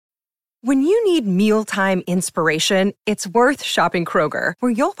When you need mealtime inspiration, it's worth shopping Kroger,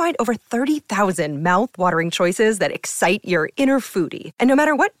 where you'll find over 30,000 mouth-watering choices that excite your inner foodie. And no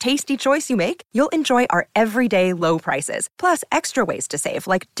matter what tasty choice you make, you'll enjoy our everyday low prices, plus extra ways to save,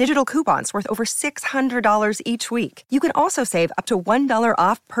 like digital coupons worth over $600 each week. You can also save up to $1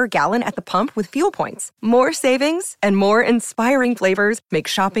 off per gallon at the pump with fuel points. More savings and more inspiring flavors make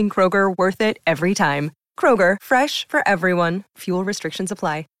shopping Kroger worth it every time. Kroger, fresh for everyone. Fuel restrictions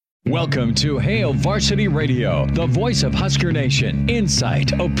apply. Welcome to Hail Varsity Radio, the voice of Husker Nation.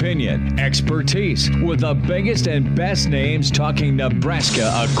 Insight, opinion, expertise, with the biggest and best names talking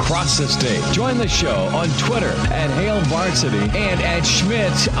Nebraska across the state. Join the show on Twitter at Hail Varsity and at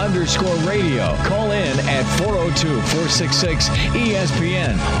Schmitz_radio. Call in at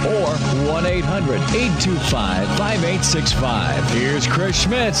 402-466-ESPN or 1-800-825-5865. Here's Chris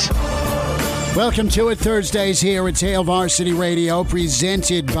Schmitz. Welcome to it. Thursdays here. It's Hail Varsity Radio,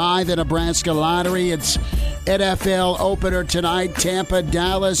 presented by the Nebraska Lottery. It's NFL opener tonight, Tampa,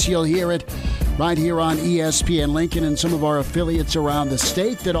 Dallas. You'll hear it right here on ESPN Lincoln and some of our affiliates around the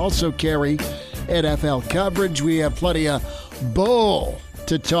state that also carry NFL coverage. We have plenty of bowl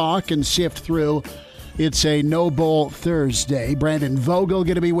to talk and sift through. It's a no bowl Thursday. Brandon Vogel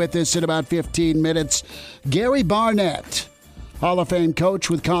going to be with us in about 15 minutes. Gary Barnett, Hall of Fame coach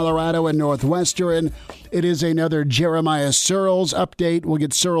with Colorado and Northwestern. It is another Jeremiah Searles update. We'll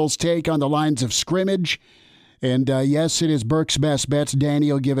get Searles' take on the lines of scrimmage. And yes, it is Burke's Best Bets.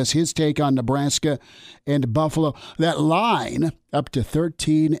 Danny will give us his take on Nebraska and Buffalo. That line up to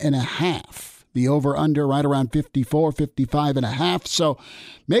 13.5. The over-under right around 54, 55.5. So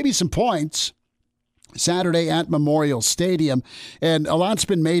maybe some points Saturday at Memorial Stadium. And a lot's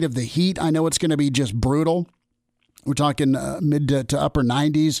been made of the heat. I know it's going to be just brutal. We're talking mid to upper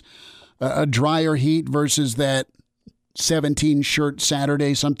 90s, a drier heat versus that 17 shirt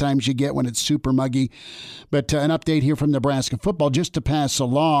Saturday sometimes you get when it's super muggy. But an update here from Nebraska football just to pass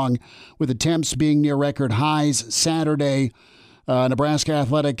along, with the temps being near record highs Saturday. Nebraska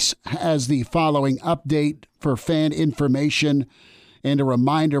Athletics has the following update for fan information and a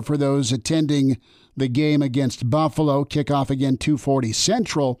reminder for those attending the game against Buffalo. Kickoff again 2:40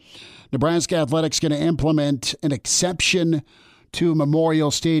 Central. Nebraska Athletics going to implement an exception to Memorial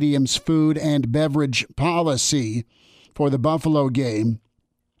Stadium's food and beverage policy for the Buffalo game.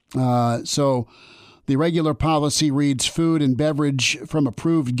 So the regular policy reads food and beverage from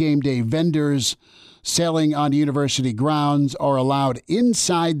approved game day vendors selling on university grounds are allowed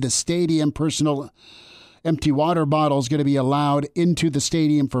inside the stadium. Personal empty water bottles going to be allowed into the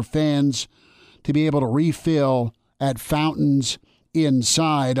stadium for fans to be able to refill at fountains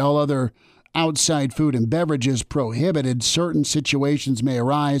inside. All other outside food and beverages prohibited. Certain situations may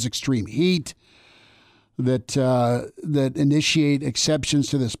arise, extreme heat, that initiate exceptions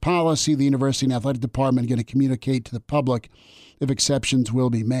to this policy. The University and Athletic Department are going to communicate to the public if exceptions will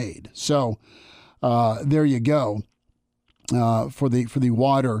be made. So there you go for the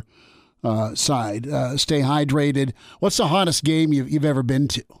water side. Stay hydrated. What's the hottest game you've ever been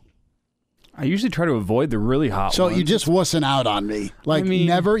to? I usually try to avoid the really hot So ones. you just wussing out on me. Like,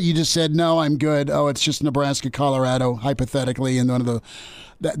 never? You just said, no, I'm good. Oh, it's just Nebraska, Colorado, hypothetically, and one of the...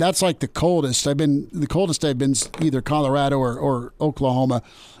 That's like the coldest. The coldest I've been either Colorado or Oklahoma.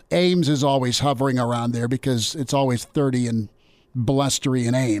 Ames is always hovering around there because it's always 30 and blustery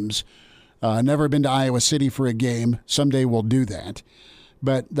in Ames. Never been to Iowa City for a game. Someday we'll do that.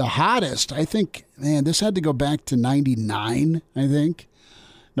 But the hottest, I think, man, this had to go back to 99, I think.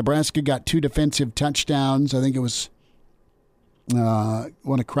 Nebraska got 2 defensive touchdowns. I think it was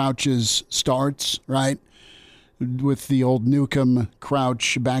one of Crouch's starts, right? With the old Newcomb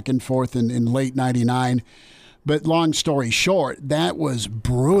Crouch back and forth in late 99. But long story short, that was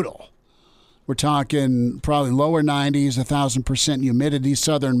brutal. We're talking probably lower 90s, 1,000% humidity.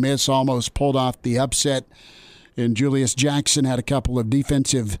 Southern Miss almost pulled off the upset. And Julius Jackson had a couple of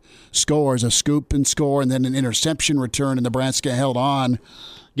defensive scores, a scoop and score, and then an interception return, and Nebraska held on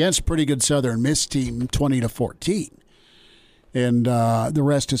against a pretty good Southern Miss team, 20-14. And the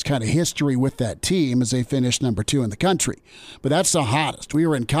rest is kind of history with that team as they finished number 2 in the country. But that's the hottest. We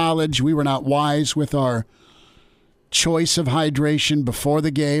were in college. We were not wise with our choice of hydration before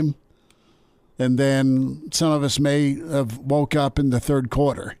the game. And then some of us may have woke up in the third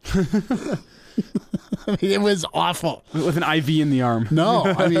quarter. I mean, it was awful. With an IV in the arm. No,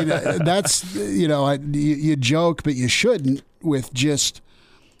 I mean, that's, you joke, but you shouldn't with just,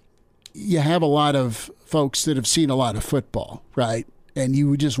 you have a lot of folks that have seen a lot of football, right? And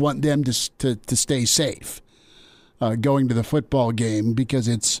you just want them to stay safe going to the football game because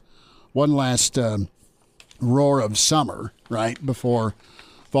it's one last roar of summer, right, before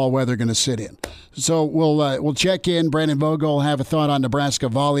fall weather going to sit in. So we'll check in. Brandon Vogel will have a thought on Nebraska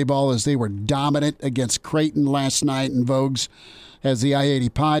volleyball as they were dominant against Creighton last night, and Vogues has the I-80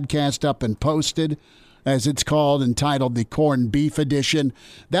 podcast up and posted, as it's called, entitled the Corned Beef Edition.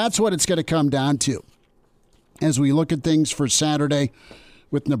 That's what it's going to come down to as we look at things for Saturday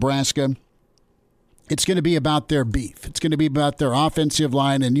with Nebraska. It's going to be about their beef. It's going to be about their offensive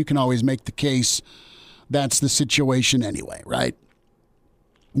line, and you can always make the case that's the situation anyway, right?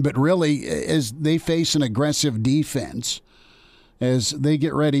 But really, as they face an aggressive defense, as they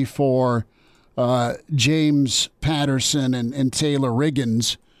get ready for James Patterson and Taylor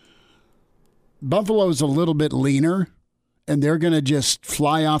Riggins, Buffalo's a little bit leaner, and they're going to just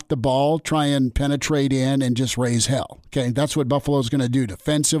fly off the ball, try and penetrate in, and just raise hell. Okay, that's what Buffalo's going to do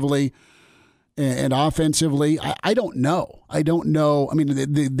defensively and offensively. I don't know. I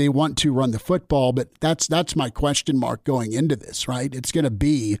mean, they want to run the football, but that's my question mark going into this, right? It's going to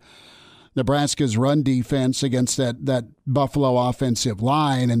be Nebraska's run defense against that Buffalo offensive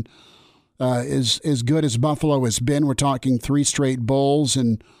line. And as good as Buffalo has been, we're talking 3 straight bowls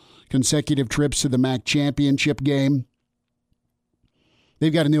and consecutive trips to the MAC championship game.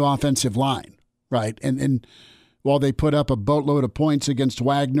 They've got a new offensive line, right? And while they put up a boatload of points against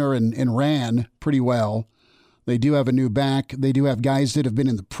Wagner and ran pretty well, they do have a new back. They do have guys that have been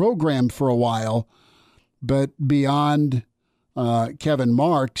in the program for a while, but beyond Kevin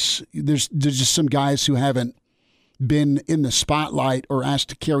Marks, there's just some guys who haven't been in the spotlight or asked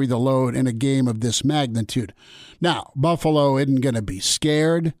to carry the load in a game of this magnitude. Now, Buffalo isn't going to be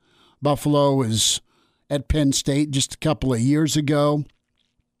scared. Buffalo was at Penn State just a couple of years ago,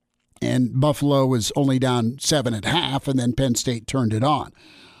 and Buffalo was only down 7 at half, and then Penn State turned it on.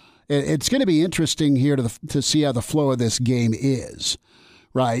 It's going to be interesting here to see how the flow of this game is,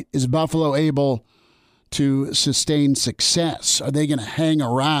 right? Is Buffalo able to sustain success? Are they going to hang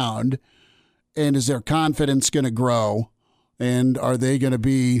around, and is their confidence going to grow, and are they going to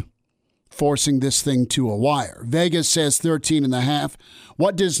be forcing this thing to a wire? Vegas says 13.5.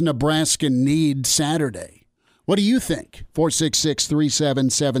 What does Nebraska need Saturday? What do you think?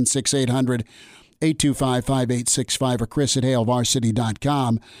 466-377-6800, 825-5865, or Chris at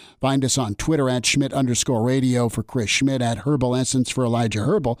HailVarsity.com. Find us on Twitter at Schmidt_radio for Chris Schmidt, at Herbal Essence for Elijah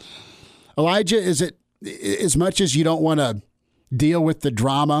Herbal. Elijah, is it as much as you don't want to deal with the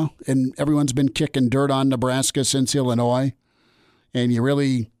drama, and everyone's been kicking dirt on Nebraska since Illinois, and you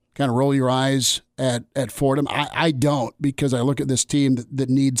really kind of roll your eyes at Fordham? I don't, because I look at this team that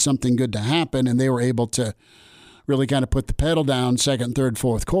needs something good to happen, and they were able to really kind of put the pedal down second, third,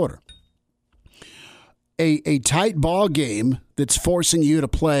 fourth quarter. A tight ball game that's forcing you to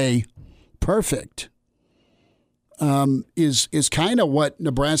play perfect is kind of what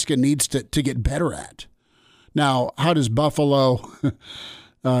Nebraska needs to get better at. Now, how does Buffalo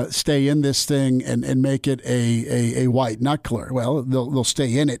stay in this thing and make it a white knuckler? Well, they'll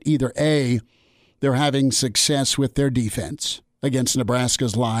stay in it. Either A, they're having success with their defense against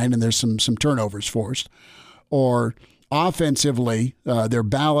Nebraska's line, and there's some turnovers forced, or offensively, they're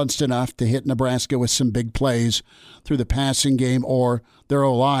balanced enough to hit Nebraska with some big plays through the passing game, or their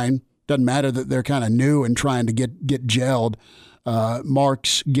O-line. Doesn't matter that they're kind of new and trying to get gelled.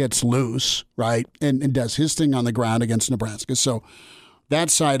 Marks gets loose, right, and does his thing on the ground against Nebraska. So that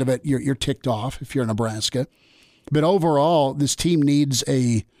side of it, you're ticked off if you're Nebraska. But overall, this team needs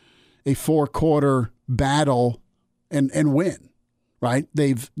a 4-quarter battle and win, right?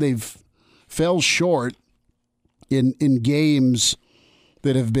 They've fell short in games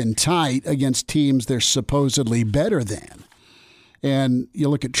that have been tight against teams they're supposedly better than. And you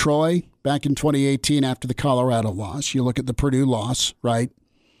look at Troy back in 2018 after the Colorado loss. You look at the Purdue loss, right,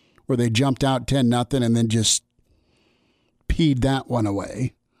 where they jumped out 10-0 and then just peed that one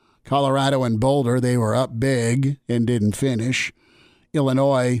away. Colorado and Boulder, they were up big and didn't finish.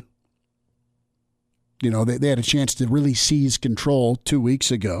 Illinois, they had a chance to really seize control 2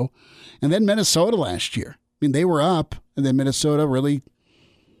 weeks ago. And then Minnesota last year. I mean, they were up, and then Minnesota really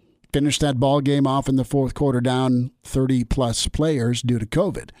finished that ball game off in the fourth quarter down 30-plus players due to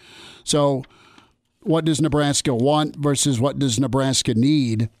COVID. So what does Nebraska want versus what does Nebraska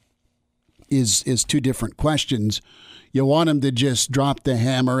need is two different questions. You want them to just drop the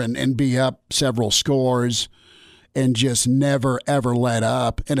hammer and be up several scores and just never, ever let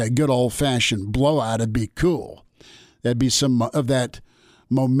up, and a good old-fashioned blowout would be cool. That'd be some of that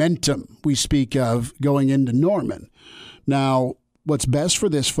momentum we speak of going into Norman. Now, what's best for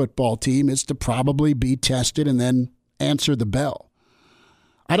this football team is to probably be tested and then answer the bell.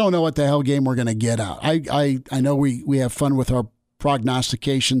 I don't know what the hell game we're going to get out. I know we have fun with our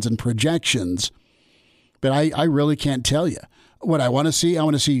prognostications and projections, but I really can't tell you. what I want to see, I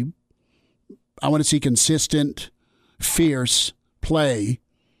want to see consistent, fierce play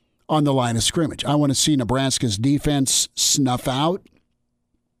on the line of scrimmage. I want to see Nebraska's defense snuff out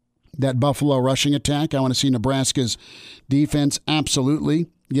that Buffalo rushing attack. I want to see Nebraska's defense absolutely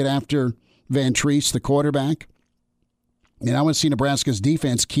get after Van Treese, the quarterback. And I want to see Nebraska's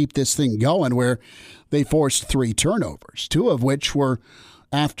defense keep this thing going where they forced 3 turnovers, 2 of which were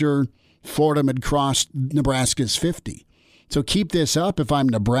after Fordham had crossed Nebraska's 50. So keep this up if I'm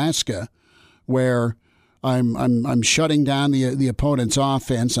Nebraska, where I'm shutting down the opponent's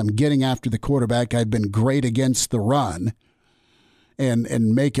offense. I'm getting after the quarterback. I've been great against the run,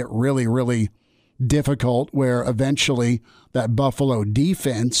 and make it really, really difficult where eventually that Buffalo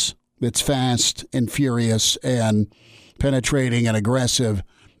defense that's fast and furious and penetrating and aggressive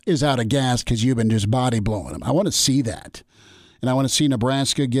is out of gas because you've been just body blowing them. I want to see that. And I want to see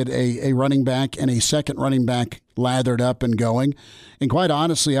Nebraska get a running back and a second running back lathered up and going. And quite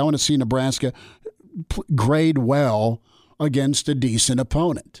honestly, I want to see Nebraska grade well against a decent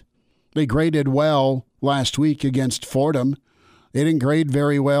opponent. They graded well last week against Fordham. They didn't grade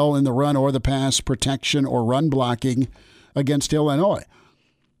very well in the run or the pass protection or run blocking against Illinois.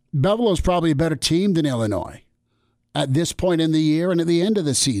 Buffalo's probably a better team than Illinois at this point in the year and at the end of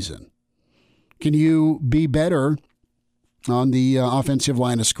the season. Can you be better on the offensive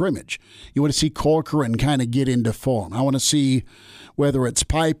line of scrimmage? You want to see Corcoran kind of get into form. I want to see whether it's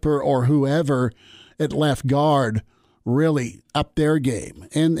Piper or whoever at left guard really up their game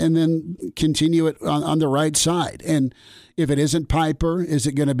and then continue it on the right side. And if it isn't Piper, is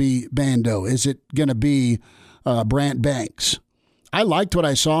it going to be Bando? Is it going to be Brant Banks? I liked what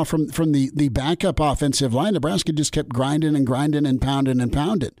I saw from the backup offensive line. Nebraska just kept grinding and grinding and pounding and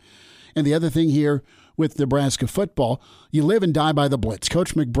pounding. And the other thing here with Nebraska football, you live and die by the blitz.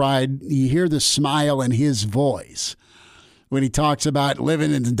 Coach McBride, you hear the smile in his voice when he talks about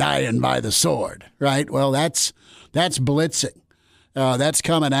living and dying by the sword, right? Well, that's blitzing. That's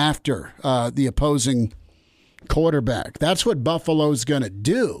coming after the opposing quarterback. That's what Buffalo's going to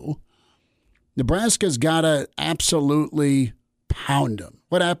do. Nebraska's got to absolutely pound them.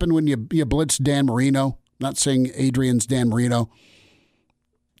 What happened when you blitzed Dan Marino? I'm not saying Adrian's Dan Marino.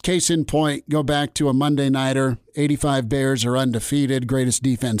 Case in point, go back to a Monday nighter. 85 Bears are undefeated, greatest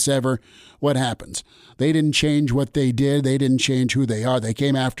defense ever. What happens? They didn't change what they did. They didn't change who they are. They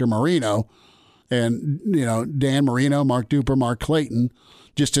came after Marino. And, Dan Marino, Mark Duper, Mark Clayton,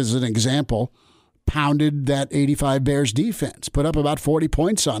 just as an example, pounded that 85 Bears defense, put up about 40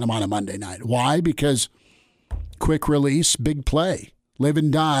 points on them on a Monday night. Why? Because quick release, big play, live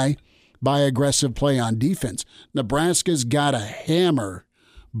and die by aggressive play on defense. Nebraska's got to hammer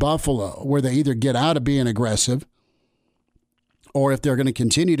Buffalo where they either get out of being aggressive or if they're going to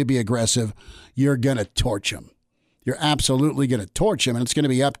continue to be aggressive, you're going to torch them. You're absolutely going to torch them, and it's going to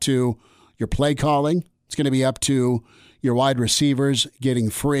be up to your play calling. It's going to be up to your wide receivers getting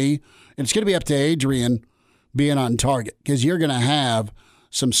free, and it's going to be up to Adrian being on target because you're going to have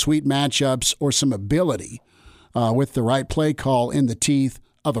some sweet matchups or some ability with the right play call in the teeth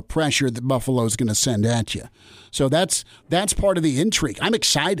of a pressure that Buffalo's going to send at you. So that's part of the intrigue. I'm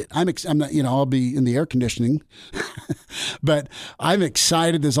excited. I'm not, I'll be in the air conditioning, but I'm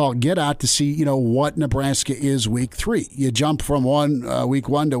excited as all get out to see, what Nebraska is week 3. You jump from week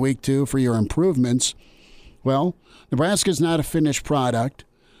 1 to week 2 for your improvements. Well, Nebraska's not a finished product.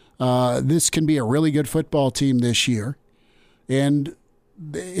 This can be a really good football team this year, and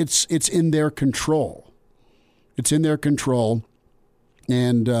it's in their control. It's in their control.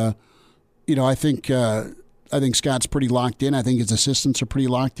 And, I think Scott's pretty locked in. I think his assistants are pretty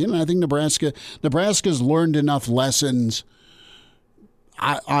locked in. And I think Nebraska's learned enough lessons,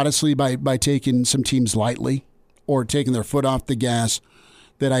 honestly, by taking some teams lightly or taking their foot off the gas,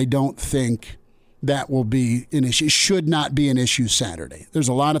 that I don't think that will be an issue. It should not be an issue Saturday. There's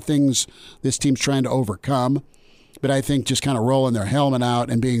a lot of things this team's trying to overcome, but I think just kind of rolling their helmet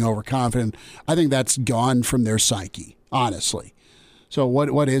out and being overconfident, I think that's gone from their psyche, honestly. So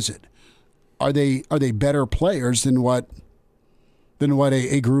what is it? Are they better players than what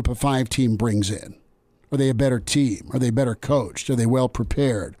a group of 5 team brings in? Are they a better team? Are they better coached? Are they well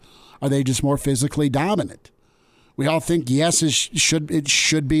prepared? Are they just more physically dominant? We all think yes, it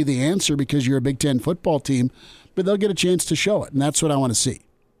should be the answer because you're a Big Ten football team, but they'll get a chance to show it, and that's what I want to see.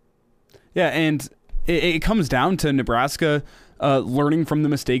 Yeah, and it comes down to Nebraska learning from the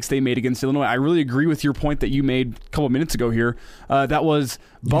mistakes they made against Illinois. I really agree with your point that you made a couple of minutes ago here. That was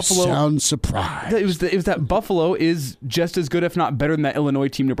Buffalo. You sound surprised. It was that Buffalo is just as good, if not better, than that Illinois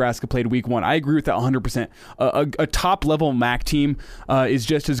team Nebraska played week 1. I agree with that 100%. A top-level MAC team is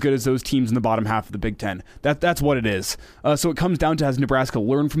just as good as those teams in the bottom half of the Big Ten. That's what it is. So it comes down to, has Nebraska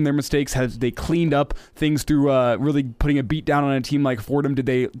learned from their mistakes? Has they cleaned up things through really putting a beat down on a team like Fordham?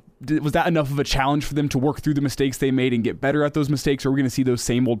 Was that enough of a challenge for them to work through the mistakes they made and get better at those mistakes, or are we going to see those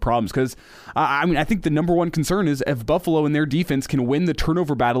same old problems? Because, I think the number one concern is if Buffalo and their defense can win the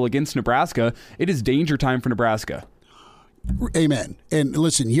turnover battle against Nebraska, it is danger time for Nebraska. Amen. And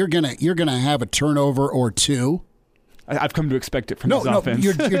listen, you're gonna have a turnover or two. I've come to expect it from this offense.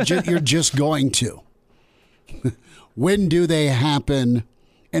 You're just going to. When do they happen,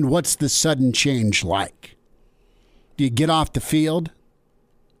 and what's the sudden change like? Do you get off the field?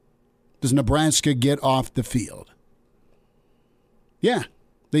 Does Nebraska get off the field? Yeah,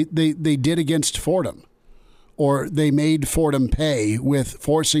 they did against Fordham, or they made Fordham pay with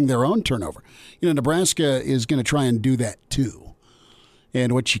forcing their own turnover. Nebraska is going to try and do that too.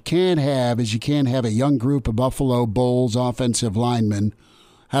 And what you can't have is a young group of Buffalo Bulls offensive linemen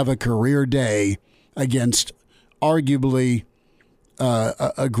have a career day against arguably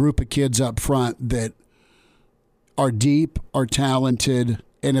a group of kids up front that are deep, are talented,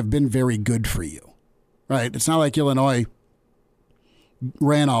 and have been very good for you, right? It's not like Illinois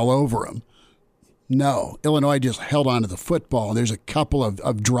ran all over them. No, Illinois just held on to the football. There's a couple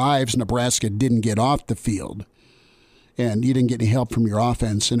of drives Nebraska didn't get off the field, and you didn't get any help from your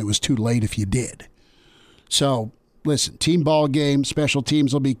offense, and it was too late if you did. So, listen, team ball game, special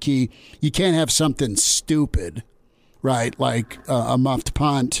teams will be key. You can't have something stupid, right, like a muffed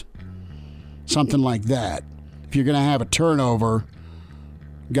punt, something like that. If you're going to have a turnover,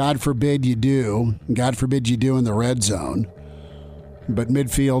 God forbid you do. God forbid you do in the red zone. But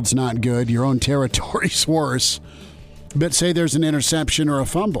midfield's not good. Your own territory's worse. But say there's an interception or a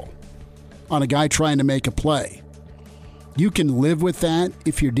fumble on a guy trying to make a play. You can live with that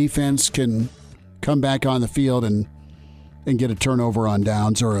if your defense can come back on the field and get a turnover on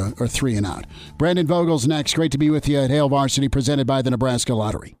downs or 3 and out. Brandon Vogel's next. Great to be with you at Hail Varsity, presented by the Nebraska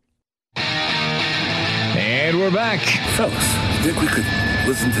Lottery. And we're back. Fellas, think we could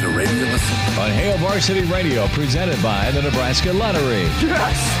listen to the radio on Hail Varsity Radio, presented by the Nebraska Lottery.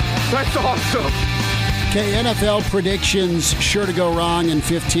 Yes! That's awesome! Okay, NFL predictions sure to go wrong in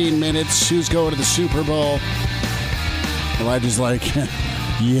 15 minutes. Who's going to the Super Bowl? Elijah's like,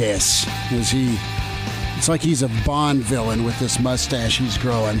 yes. It's like he's a Bond villain with this mustache he's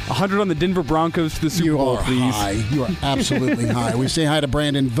growing. 100 on the Denver Broncos to the Super Bowl, please. High. You are absolutely high. We say hi to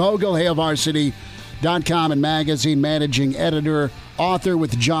Brandon Vogel, HailVarsity.com and magazine managing editor, author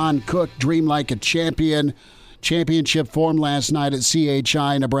with John Cook, Dream Like a Champion. Championship form last night at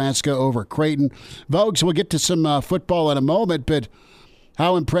CHI, Nebraska over Creighton. Vogues, we'll get to some football in a moment, but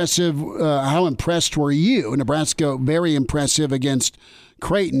how impressed were you? Nebraska, very impressive against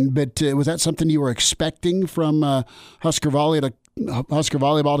Creighton, but was that something you were expecting from Husker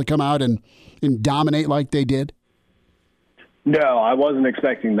Volleyball to come out and dominate like they did? No, I wasn't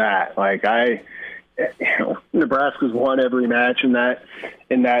expecting that. Nebraska's won every match in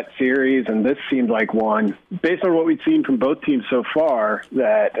that series, and this seemed like one, based on what we'd seen from both teams so far,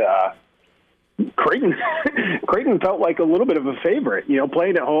 that Creighton felt like a little bit of a favorite,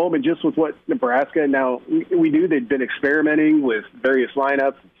 playing at home, and just with what Nebraska, now we knew they'd been experimenting with various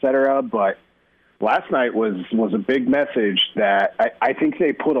lineups, et cetera, but last night was a big message that I think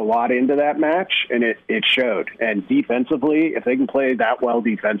they put a lot into that match, and it showed. And defensively, if they can play that well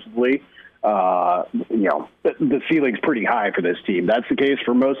defensively, the ceiling's pretty high for this team. That's the case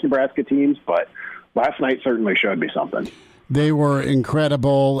for most Nebraska teams, but last night certainly showed me something. They were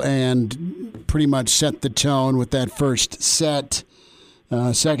incredible and pretty much set the tone with that first set.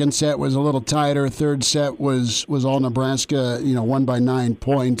 Second set was a little tighter. Third set was all Nebraska, won by 9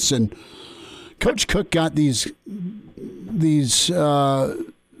 points. And Coach Cook got these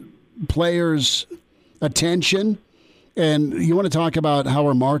players' attention. And you want to talk about how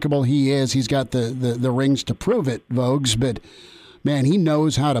remarkable he is. He's got the rings to prove it, Vogues. But, man, he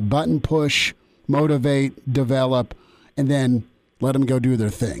knows how to button push, motivate, develop, and then let them go do their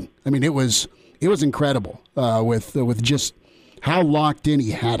thing. I mean, it was incredible with just how locked in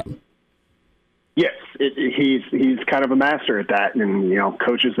he had them. Yes, he's kind of a master at that, and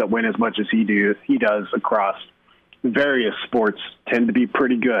coaches that win as much as he does across various sports tend to be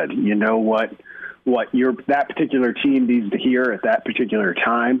pretty good. You know what that particular team needs to hear at that particular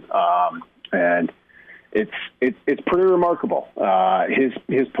time, and it's pretty remarkable.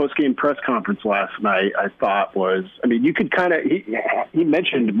 His post-game press conference last night, I thought was, I mean, you could kind of, he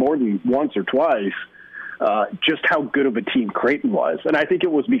mentioned more than once or twice just how good of a team Creighton was. And I think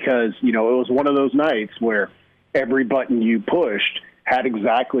it was because, it was one of those nights where every button you pushed had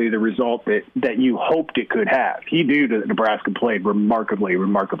exactly the result that you hoped it could have. He knew that Nebraska played remarkably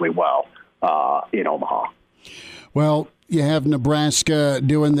well in Omaha. Well, you have Nebraska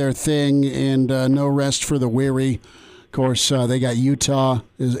doing their thing, and no rest for the weary. Of course, they got Utah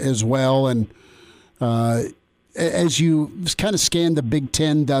as well. And as you kind of scan the Big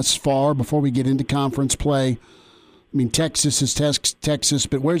Ten thus far, before we get into conference play, I mean, Texas is Texas,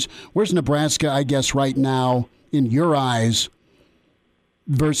 but where's Nebraska, I guess, right now in your eyes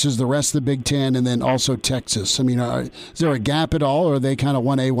versus the rest of the Big Ten, and then also Texas? I mean, is there a gap at all, or are they kind of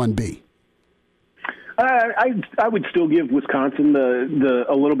 1A, 1B? I would still give Wisconsin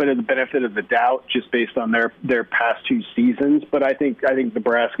a little bit of the benefit of the doubt just based on their past two seasons, but I think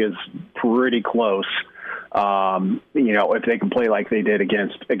Nebraska is pretty close. If they can play like they did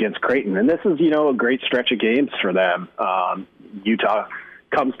against Creighton, and this is a great stretch of games for them. Utah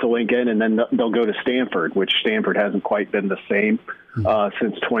comes to Lincoln, and then they'll go to Stanford, which Stanford hasn't quite been the same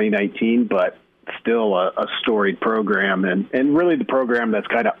since 2019, but still a storied program, and really the program that's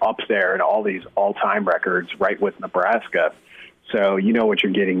kind of up there in all these all-time records right with Nebraska. So you know what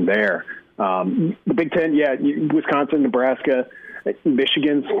you're getting there. The Big Ten, Wisconsin, Nebraska,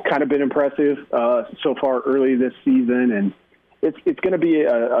 Michigan's kind of been impressive so far early this season, and it's going to be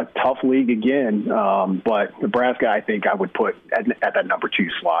a tough league again. But Nebraska, I think I would put at that number 2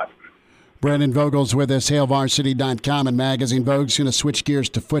 slot. Brandon Vogel's with us, HailVarsity.com and magazine. Vogel's going to switch gears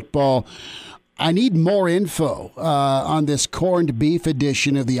to football. I need more info on this corned beef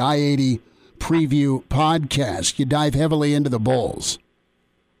edition of the I-80 Preview podcast. You dive heavily into the Bulls.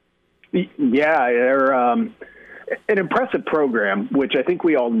 Yeah, they're an impressive program, which I think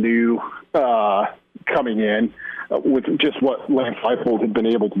we all knew coming in with just what Lance Leipold had been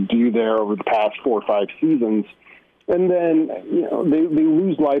able to do there over the past 4 or 5 seasons. And then, they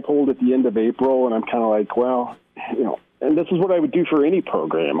lose Leipold at the end of April, and I'm kind of like, well, and this is what I would do for any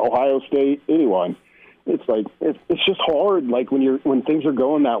program, Ohio State, anyone. It's like it's just hard, like when things are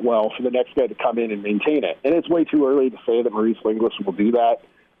going that well, for the next guy to come in and maintain it. And it's way too early to say that Maurice Linglis will do that.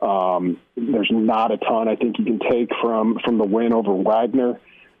 There's not a ton I think you can take from the win over Wagner.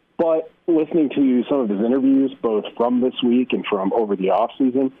 But listening to some of his interviews, both from this week and from over the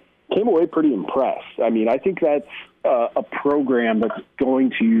offseason, came away pretty impressed. I mean, I think that's a program that's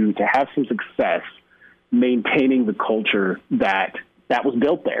going to have some success maintaining the culture that was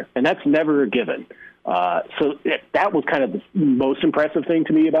built there. And that's never a given. So that was kind of the most impressive thing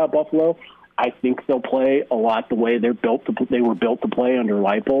to me about Buffalo. I think they'll play a lot the way they were built to play under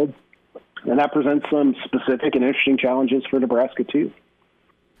Leipold. And that presents some specific and interesting challenges for Nebraska, too.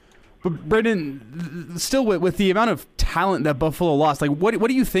 But Brendan, still with the amount of talent that Buffalo lost, like what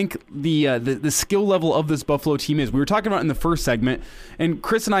do you think the skill level of this Buffalo team is? We were talking about it in the first segment, and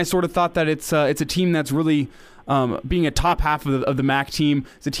Chris and I sort of thought that it's a team that's really being a top half of the MAC team.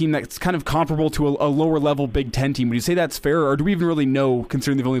 It's a team that's kind of comparable to a lower level Big Ten team. Would you say that's fair, or do we even really know,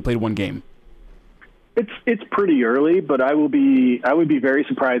 considering they've only played one game? It's pretty early, but I would be very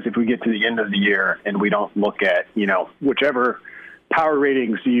surprised if we get to the end of the year and we don't look at whichever power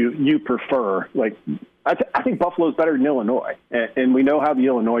ratings you prefer. Like I think Buffalo's better than Illinois, and we know how the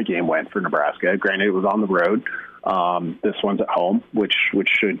Illinois game went for Nebraska. Granted, it was on the road. This one's at home, which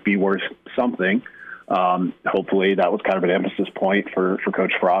should be worth something. Hopefully, that was kind of an emphasis point for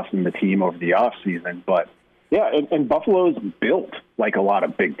Coach Frost and the team over the offseason. But yeah, and Buffalo is built like a lot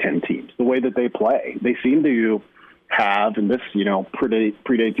of Big Ten teams. The way that they play, they seem to have, and this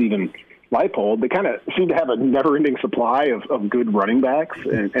predates even Leipold, they kind of seem to have a never-ending supply of good running backs,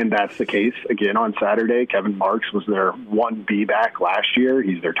 and that's the case again on Saturday. Kevin Marks was their 1B back last year.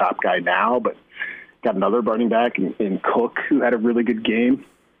 He's their top guy now, but got another running back in Cook who had a really good game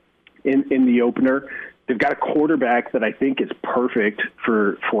in the opener. They've got a quarterback that I think is perfect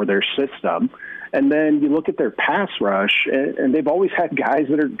for their system. And then you look at their pass rush, and they've always had guys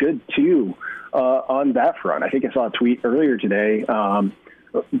that are good too on that front. I think I saw a tweet earlier today.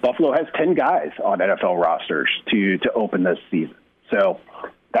 Buffalo has 10 guys on NFL rosters to open this season. So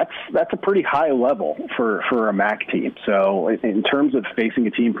that's a pretty high level for a MAC team. So in terms of facing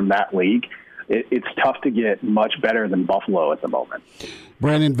a team from that league, it's tough to get much better than Buffalo at the moment.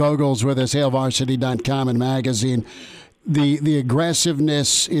 Brandon Vogel's with us, HailVarsity.com and magazine. The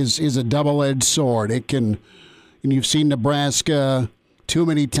aggressiveness is a double-edged sword. It can, and you've seen Nebraska too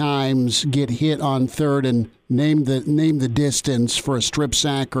many times get hit on third and name the distance for a strip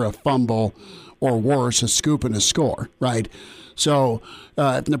sack or a fumble, or worse, a scoop and a score, right? So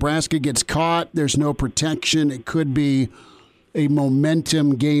if Nebraska gets caught, there's no protection. It could be a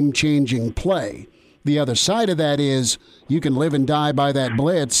momentum game-changing play. The other side of that is you can live and die by that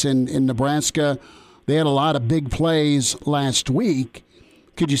blitz. And in Nebraska, they had a lot of big plays last week.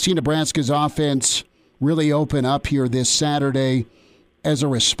 Could you see Nebraska's offense really open up here this Saturday as a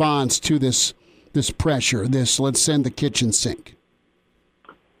response to this pressure, this let's send the kitchen sink?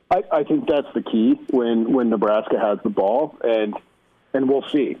 I think that's the key when Nebraska has the ball, and we'll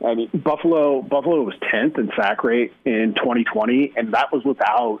see. I mean, Buffalo was 10th in sack rate in 2020, and that was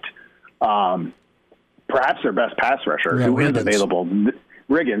without perhaps their best pass rusher, who is available,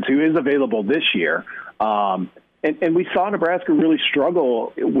 Riggins, who is available this year. And we saw Nebraska really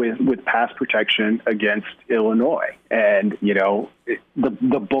struggle with pass protection against Illinois. And, you know,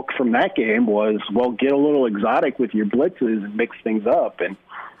 the book from that game was, well, get a little exotic with your blitzes and mix things up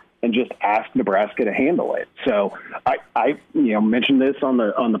and just ask Nebraska to handle it. So I mentioned this on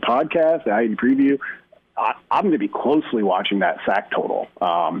the podcast, the IU preview. I'm going to be closely watching that sack total.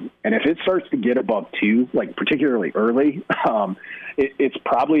 And if it starts to get above 2, like particularly early, it's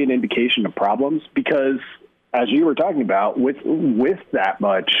probably an indication of problems because, as you were talking about, with that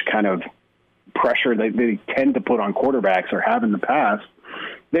much kind of pressure that they tend to put on quarterbacks or have in the past,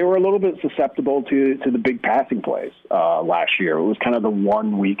 they were a little bit susceptible to the big passing plays last year. It was kind of the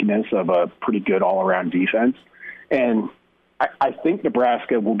one weakness of a pretty good all-around defense. And I think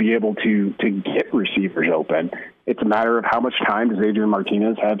Nebraska will be able to get receivers open. It's a matter of how much time does Adrian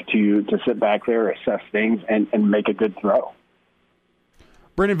Martinez have to sit back there, assess things, and make a good throw.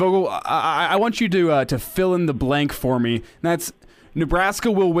 Brendan Vogel, I want you to fill in the blank for me. That's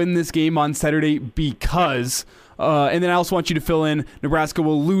Nebraska will win this game on Saturday because, and then I also want you to fill in Nebraska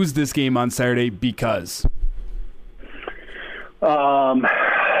will lose this game on Saturday because.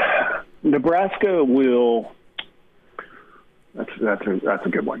 Nebraska will. That's a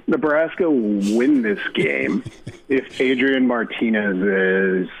good one. Nebraska will win this game if Adrian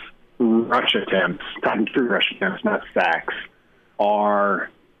Martinez's rush attempts, not sacks, are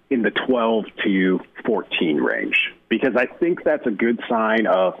in the 12 to 14 range, because I think that's a good sign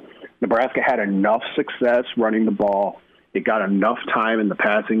of Nebraska had enough success running the ball. It got enough time in the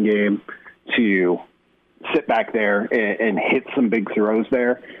passing game to sit back there and hit some big throws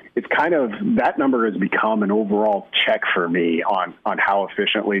there. It's kind of, that number has become an overall check for me on how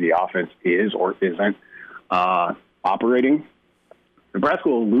efficiently the offense is or isn't operating. Nebraska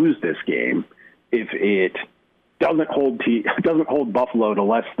will lose this game if it doesn't hold Buffalo to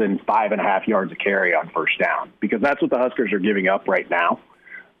less than 5.5 yards a carry on first down, because that's what the Huskers are giving up right now.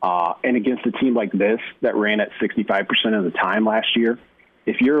 And against a team like this that ran at 65% of the time last year,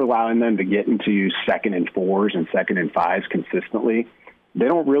 if you're allowing them to get into 2nd and 4s and 2nd and 5s consistently, they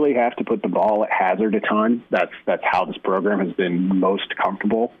don't really have to put the ball at hazard a ton. That's how this program has been most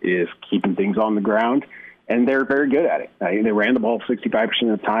comfortable, is keeping things on the ground. And they're very good at it. They ran the ball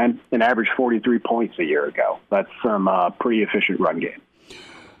 65% of the time and averaged 43 points a year ago. That's some pretty efficient run game.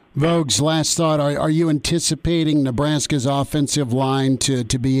 Vogues, last thought. Are you anticipating Nebraska's offensive line to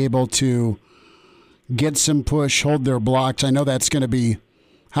be able to get some push, hold their blocks? I know that's going to be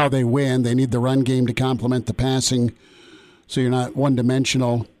how they win. They need the run game to complement the passing, so you're not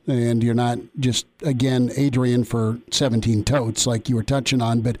one-dimensional and you're not just, again, Adrian for 17 totes like you were touching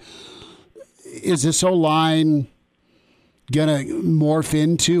on. But is this O-line going to morph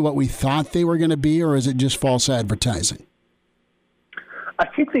into what we thought they were going to be, or is it just false advertising? I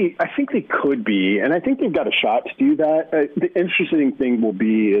think they could be, and I think they've got a shot to do that. The interesting thing will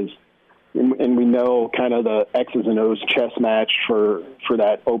be is, and we know kind of the X's and O's chess match for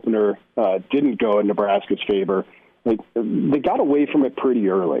that opener didn't go in Nebraska's favor. They got away from it pretty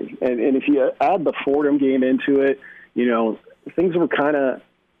early. And if you add the Fordham game into it, you know, things were kind of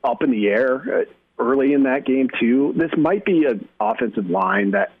up in the air early in that game too. This might be an offensive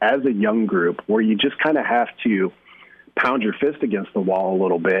line that, as a young group, where you just kind of have to pound your fist against the wall a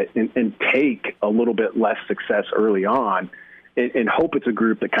little bit and take a little bit less success early on and hope it's a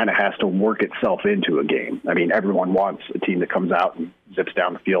group that kind of has to work itself into a game. I mean, everyone wants a team that comes out and zips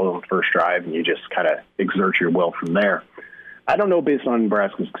down the field on the first drive and you just kind of exert your will from there. I don't know, based on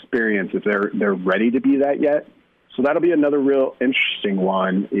Nebraska's experience, if they're ready to be that yet. So that'll be another real interesting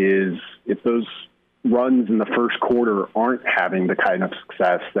one, is if those runs in the first quarter aren't having the kind of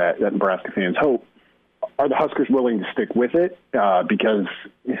success that Nebraska fans hope, are the Huskers willing to stick with it? Because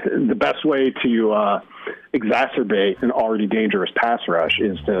the best way to exacerbate an already dangerous pass rush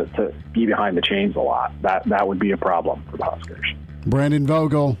is to be behind the chains a lot. That would be a problem for the Huskers. Brandon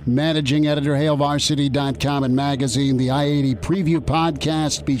Vogel, managing editor, HailVarsity.com and magazine, the I-80 Preview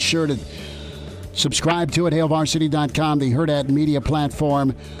Podcast. Be sure to subscribe to it, HailVarsity.com, the Hurrdat Media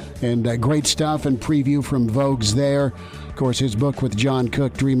platform, and great stuff and preview from Vogues there. Of course, his book with John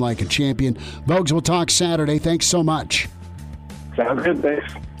Cook, Dream Like a Champion. Vogues, we'll talk Saturday. Thanks so much. Sounds good,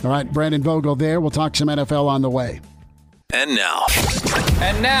 thanks. All right, Brandon Vogel there. We'll talk some NFL on the way. And now,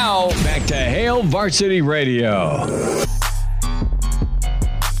 back to Hail Varsity Radio.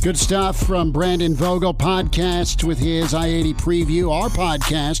 Good stuff from Brandon Vogel. Podcast with his I-80 preview. Our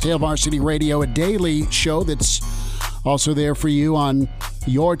podcast, Hail Varsity Radio, a daily show that's also there for you on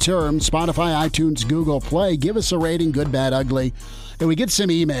your terms. Spotify, iTunes, Google Play. Give us a rating, good, bad, ugly. And we get some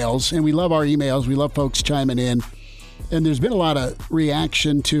emails, and we love our emails. We love folks chiming in. And there's been a lot of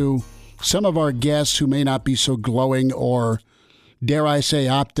reaction to some of our guests who may not be so glowing or, dare I say,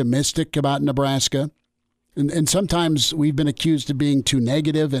 optimistic about Nebraska. And sometimes we've been accused of being too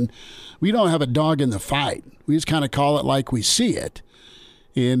negative, and we don't have a dog in the fight. We just kind of call it like we see it.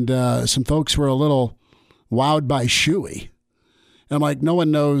 And some folks were a little wowed by Shuey. And I'm like, no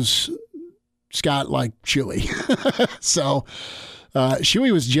one knows Scott like Shuey. So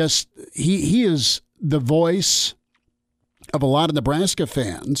Shuey was just, he is the voice of a lot of Nebraska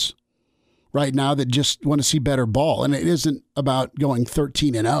fans right now that just want to see better ball. And it isn't about going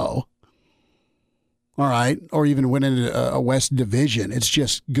 13-0. All right, or even winning a West Division. It's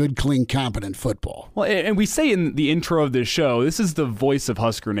just good, clean, competent football. Well, and we say in the intro of this show, this is the voice of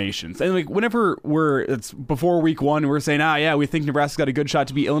Husker Nation. And like whenever it's before week one, we're saying, we think Nebraska's got a good shot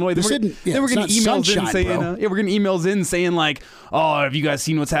to beat Illinois. Then we're getting emails in saying like, oh, have you guys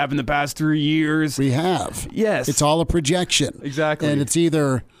seen what's happened the past 3 years? We have. Yes. It's all a projection. Exactly. And it's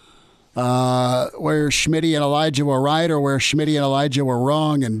either where Schmitty and Elijah were right or where Schmitty and Elijah were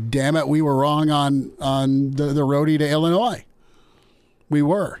wrong, and damn it, we were wrong on the roadie to Illinois. We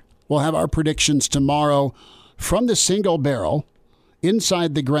were. We'll have our predictions tomorrow from the Single Barrel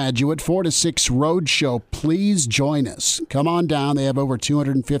inside the Graduate 4 to 6 road show. Please join us. Come on down. They have over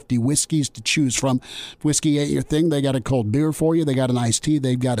 250 whiskeys to choose from. If whiskey ain't your thing, they got a cold beer for you. They got an iced tea.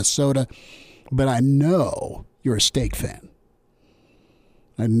 They've got a soda. But I know you're a steak fan.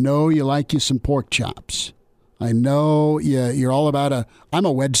 I know you like you some pork chops. I know you're all about I'm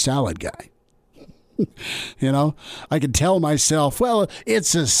a wedge salad guy. You know, I can tell myself, well,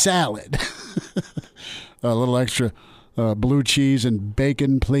 it's a salad. A little extra blue cheese and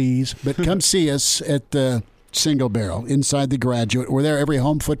bacon, please. But come see us at the Single Barrel inside the Graduate. We're there every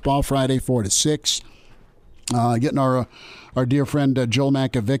home football Friday, 4 to 6. Getting our dear friend Joel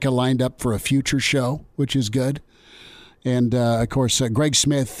Makovica lined up for a future show, which is good. And, of course, Greg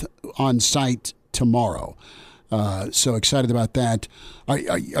Smith on site tomorrow. So excited about that.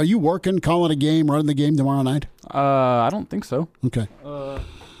 Are you working, calling a game, running the game tomorrow night? I don't think so. Okay. Well,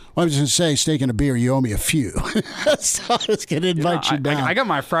 I was going to say, steak and a beer, you owe me a few. So I was going to invite you down. I got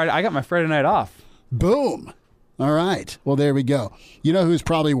my Friday night off. Boom. All right. Well, there we go. You know who's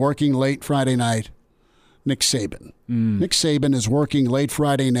probably working late Friday night? Nick Saban. Nick Saban is working late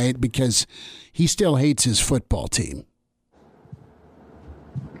Friday night because he still hates his football team.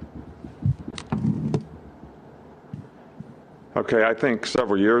 Okay, I think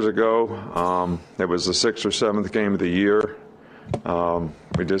several years ago, it was the 6th or 7th game of the year.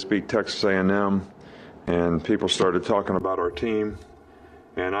 We just beat Texas A&M, and people started talking about our team,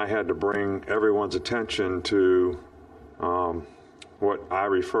 and I had to bring everyone's attention to what I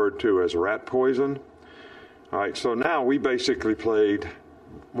referred to as rat poison. All right, so now we basically played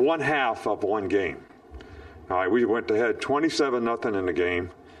one half of one game. All right, we went ahead 27-0 in the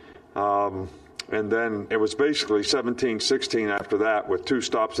game. And then it was basically 17-16 after that with 2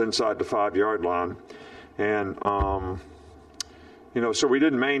 stops inside the 5-yard line. And, so we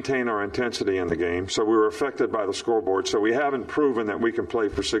didn't maintain our intensity in the game. So we were affected by the scoreboard. So we haven't proven that we can play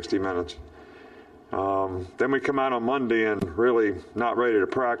for 60 minutes. Then we come out on Monday and really not ready to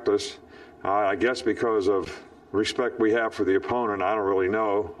practice, I guess because of respect we have for the opponent. I don't really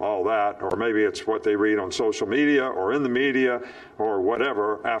know all that, or maybe it's what they read on social media or in the media or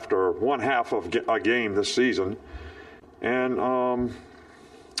whatever after one half of a game this season. And,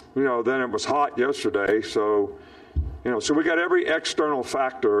 then it was hot yesterday. So we got every external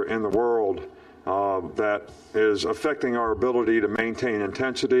factor in the world that is affecting our ability to maintain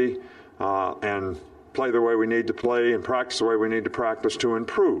intensity and play the way we need to play and practice the way we need to practice to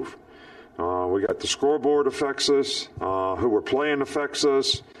improve. We got the scoreboard affects us, who we're playing affects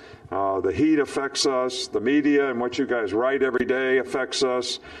us, the heat affects us, the media and what you guys write every day affects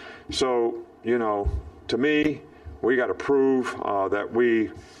us. So, to me, we got to prove that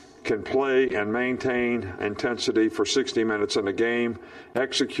we can play and maintain intensity for 60 minutes in a game,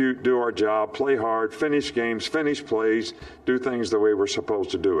 execute, do our job, play hard, finish games, finish plays, do things the way we're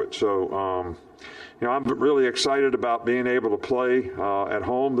supposed to do it. So, I'm really excited about being able to play at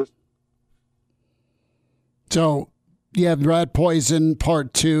home. So you have Brad Poison,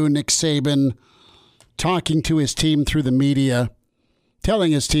 part 2, Nick Saban talking to his team through the media,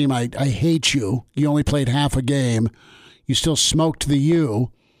 telling his team, I hate you. You only played half a game. You still smoked the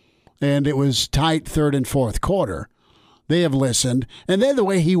U. And it was tight third and fourth quarter. They have listened. And then the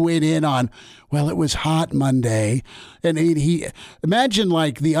way he went in on, well, it was hot Monday. And he imagine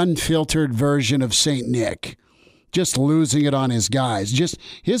like the unfiltered version of St. Nick, just losing it on his guys. Just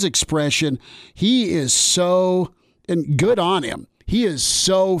his expression, he is so, and good on him, he is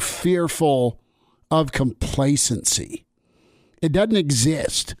so fearful of complacency. It doesn't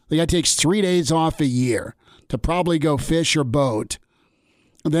exist. The guy takes 3 days off a year to probably go fish or boat.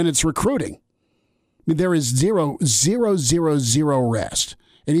 And then it's recruiting. I mean, there is zero rest.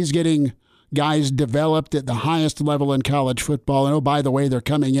 And he's getting guys developed at the highest level in college football. And, oh, by the way, they're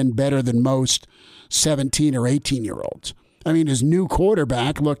coming in better than most 17 or 18-year-olds. I mean, his new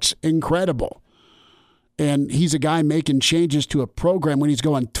quarterback looks incredible. And he's a guy making changes to a program when he's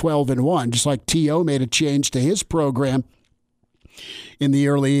going 12-1, just like T.O. made a change to his program in the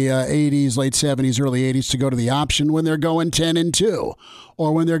early 80s, late 70s, early 80s to go to the option when they're going 10-2.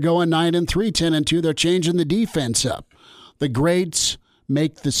 Or when they're going 9-3, 10-2, they're changing the defense up. The greats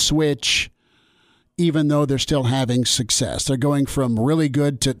make the switch even though they're still having success. They're going from really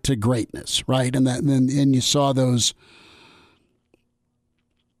good to greatness, right? And you saw those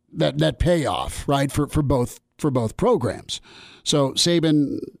that payoff, right, for both programs. So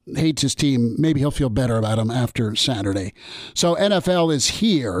Saban hates his team. Maybe he'll feel better about them after Saturday. So NFL is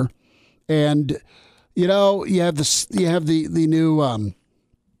here, and you have the new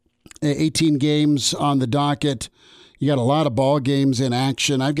 18 games on the docket. You got a lot of ball games in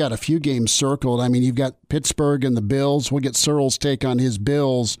action. I've got a few games circled. I mean, you've got Pittsburgh and the Bills. We'll get Searle's take on his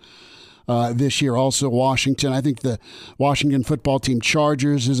Bills this year. Also Washington. I think the Washington football team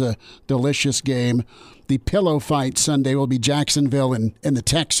Chargers is a delicious game. The pillow fight Sunday will be Jacksonville and the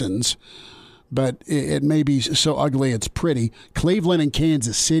Texans. But it may be so ugly it's pretty. Cleveland and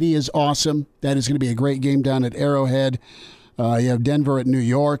Kansas City is awesome. That is going to be a great game down at Arrowhead. You have Denver at New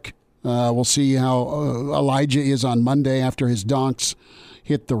York. We'll see how Elijah is on Monday after his donks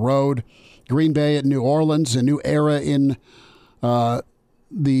hit the road. Green Bay at New Orleans, a new era in the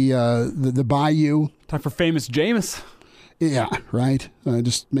Bayou. Time for famous Jameis. Yeah, right.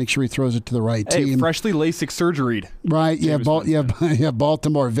 Just make sure he throws it to the right team. Freshly LASIK surgery'd. Right. You have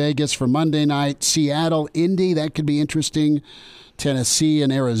Baltimore, Vegas for Monday night. Seattle, Indy. That could be interesting. Tennessee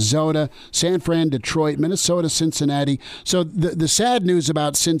and Arizona. San Fran, Detroit, Minnesota, Cincinnati. So the sad news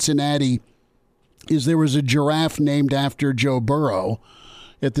about Cincinnati is there was a giraffe named after Joe Burrow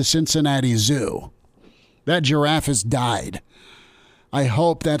at the Cincinnati Zoo. That giraffe has died. I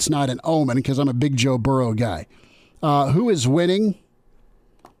hope that's not an omen because I'm a big Joe Burrow guy. Who is winning?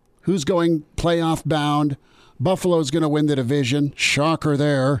 Who's going playoff bound? Buffalo's going to win the division. Shocker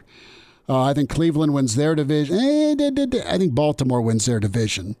there. I think Cleveland wins their division. I think Baltimore wins their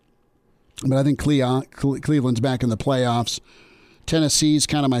division. But I think Cleveland's back in the playoffs. Tennessee's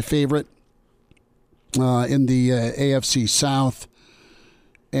kind of my favorite in the AFC South.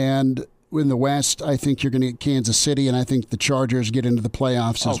 And in the West, I think you're going to get Kansas City, and I think the Chargers get into the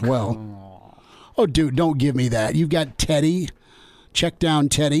playoffs as well. Oh, dude, don't give me that. You've got Teddy, check down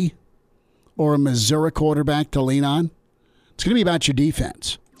Teddy, or a Missouri quarterback to lean on. It's going to be about your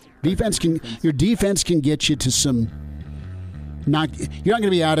defense. Your defense can get you to some. You're not going to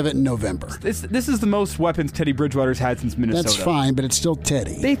be out of it in November. This is the most weapons Teddy Bridgewater's had since Minnesota. That's fine, but it's still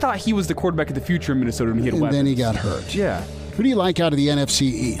Teddy. They thought he was the quarterback of the future in Minnesota, and he had weapons. And then he got hurt. Yeah. Who do you like out of the NFC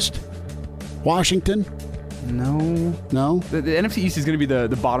East? Washington? No? The NFC East is going to be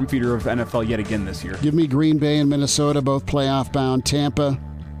the bottom feeder of NFL yet again this year. Give me Green Bay and Minnesota, both playoff bound. Tampa.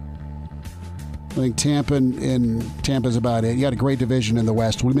 I think Tampa's about it. You got a great division in the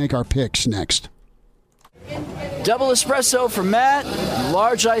West. We'll make our picks next. Double espresso for Matt,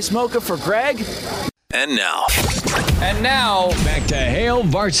 large ice mocha for Greg. And now, back to Hail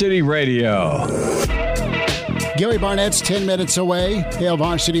Varsity Radio. Gary Barnett's 10 minutes away. Hail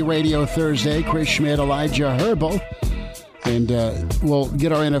Varsity Radio Thursday. Chris Schmidt, Elijah Herbal. And we'll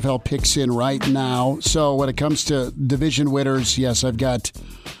get our NFL picks in right now. So when it comes to division winners, yes, I've got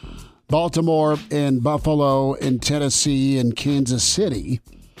Baltimore and Buffalo and Tennessee and Kansas City.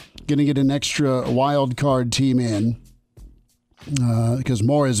 Going to get an extra wild card team in because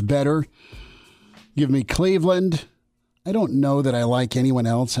more is better. Give me Cleveland. I don't know that I like anyone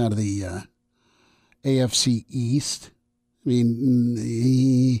else out of the AFC East. I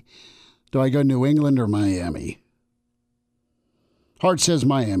mean, do I go New England or Miami? Heart says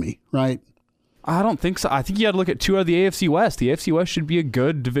Miami, right? I don't think so. I think you got to look at two out of the AFC West. The AFC West should be a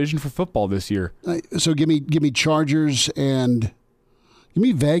good division for football this year. So give me Chargers and give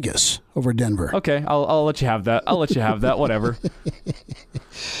me Vegas over Denver. Okay, I'll let you have that. Whatever.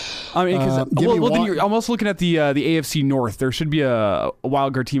 I mean, because then I'm also looking at the AFC North. There should be a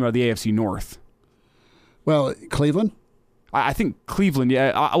wild card team out of the AFC North. Well, Cleveland. I think Cleveland.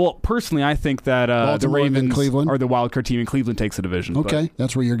 Yeah. Personally, I think that the Ravens are the wild card team, and Cleveland takes the division. Okay,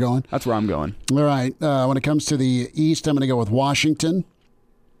 that's where you're going. That's where I'm going. All right. When it comes to the East, I'm going to go with Washington.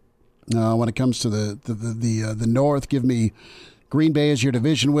 When it comes to the North, give me Green Bay as your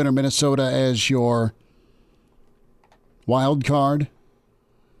division winner, Minnesota as your wild card.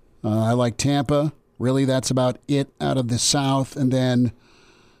 I like Tampa. Really, that's about it out of the South. And then,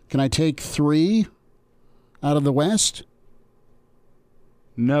 can I take 3 out of the West?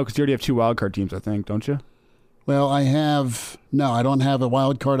 No, because you already have 2 wild card teams, I think, don't you? Well, I don't have a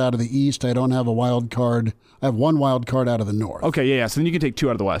wild card out of the East. I don't have a wild card. I have 1 wild card out of the North. Okay, yeah. So then you can take 2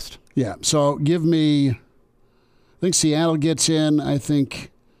 out of the West. Yeah. So give me, I think Seattle gets in. I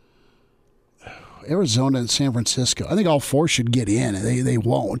think Arizona and San Francisco. I think all 4 should get in. They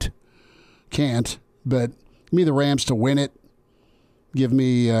won't. Can't. But give me the Rams to win it. Give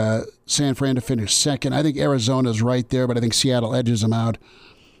me San Fran to finish second. I think Arizona's right there, but I think Seattle edges them out.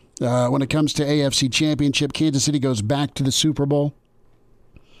 When it comes to AFC Championship, Kansas City goes back to the Super Bowl.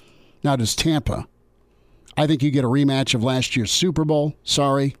 Now does Tampa. I think you get a rematch of last year's Super Bowl.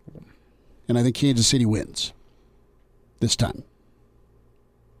 Sorry. And I think Kansas City wins this time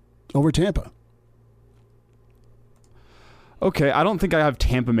over Tampa. Okay, I don't think I have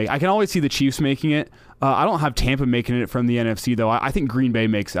Tampa I can always see the Chiefs making it. I don't have Tampa making it from the NFC, though. I think Green Bay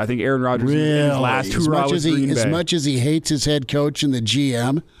makes it. I think Aaron Rodgers in his last hurrah with Green Bay. As much as he hates his head coach and the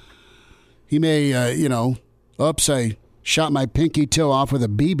GM, he may, oops, I shot my pinky toe off with a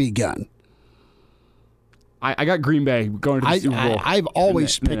BB gun. I got Green Bay going to the Super Bowl. I've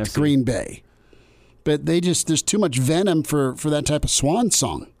always picked Green Bay. But there's too much venom for that type of swan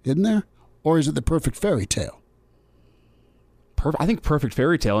song, isn't there? Or is it the perfect fairy tale? I think perfect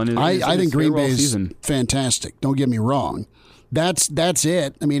fairy tale. And I think Green Bay is fantastic. Don't get me wrong. That's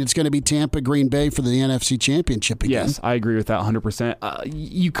it. I mean, it's going to be Tampa, Green Bay for the NFC Championship again. Yes, I agree with that 100%.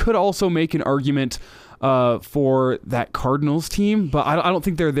 You could also make an argument for that Cardinals team, but I don't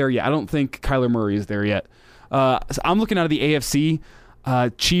think they're there yet. I don't think Kyler Murray is there yet. So I'm looking out of the AFC.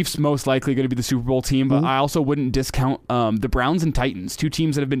 Chiefs most likely going to be the Super Bowl team, but I also wouldn't discount the Browns and Titans, 2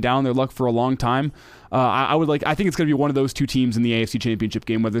 teams that have been down on their luck for a long time. I think it's going to be one of those 2 teams in the AFC Championship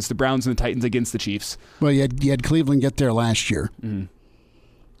game, whether it's the Browns and the Titans against the Chiefs. Well, you had Cleveland get there last year, and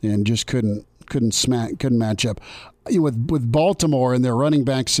just couldn't match up. With Baltimore and their running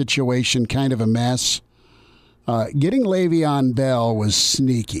back situation, kind of a mess. Getting Le'Veon Bell was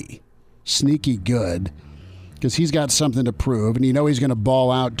sneaky good. Because he's got something to prove, and he's going to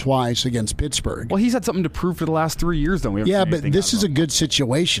ball out twice against Pittsburgh. Well, he's had something to prove for the last 3 years, though. Yeah, but this is a good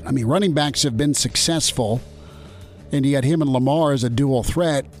situation. I mean, running backs have been successful, and you got him and Lamar as a dual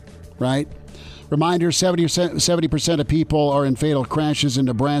threat, right? Reminder, 70% of people are in fatal crashes in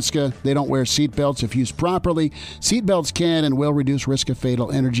Nebraska. They don't wear seatbelts if used properly. Seatbelts can and will reduce risk of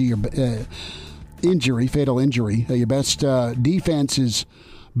fatal injury. Your best defense is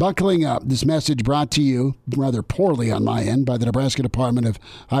buckling up. This message brought to you, rather poorly on my end, by the Nebraska Department of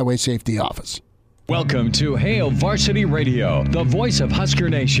Highway Safety Office. Welcome to Hail Varsity Radio, the voice of Husker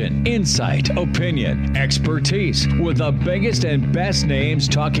Nation. Insight, opinion, expertise, with the biggest and best names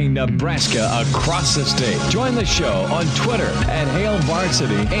talking Nebraska across the state. Join the show on Twitter at Hail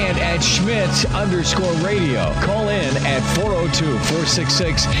Varsity and at Schmitz_radio. Call in at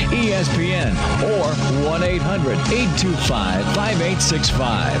 402-466-ESPN or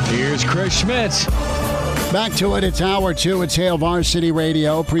 1-800-825-5865. Here's Chris Schmitz. Back to it. It's Hour 2. It's Hail Varsity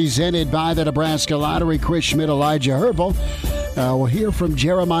Radio, presented by the Nebraska Lottery. Chris Schmidt, Elijah Herbal. We'll hear from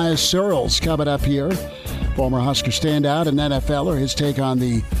Jeremiah Searles coming up here. Former Husker standout and NFLer. His take on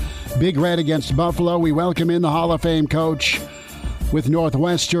the Big Red against Buffalo. We welcome in the Hall of Fame coach with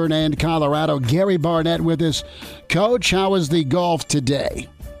Northwestern and Colorado, Gary Barnett, with us. Coach, how was the golf today?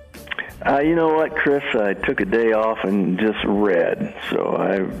 You know what, Chris? I took a day off and just read. So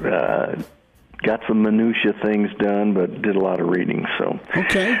I got some minutia things done, but did a lot of reading. So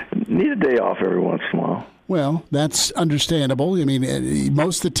need a day off every once in a while. Well, that's understandable. I mean,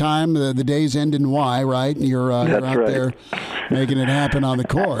 most of the time, the days end in Y, right? And you're out there making it happen on the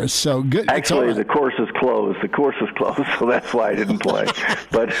course. So good. Actually, the course is closed. So that's why I didn't play.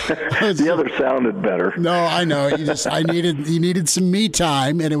 But the other sounded better. No, I know. You needed some me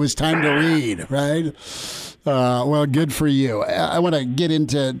time, and it was time to read, right? Well, good for you. I want to get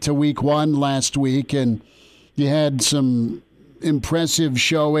into week one last week, and you had some impressive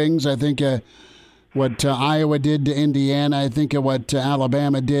showings. I think what Iowa did to Indiana, I think of what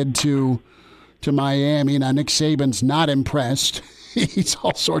Alabama did to Miami. Now, Nick Saban's not impressed. He's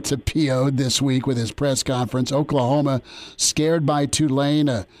all sorts of PO'd this week with his press conference. Oklahoma scared by Tulane,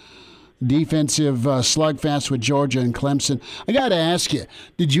 a defensive slugfest with Georgia and Clemson. I got to ask you,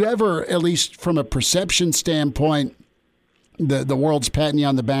 did you ever, at least from a perception standpoint, the world's patting you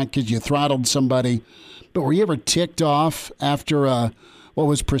on the back because you throttled somebody, but were you ever ticked off after what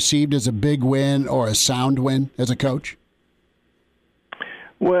was perceived as a big win or a sound win as a coach?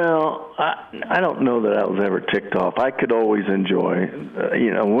 Well, I don't know that I was ever ticked off. I could always enjoy,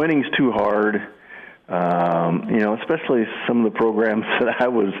 winning's too hard. Especially some of the programs that I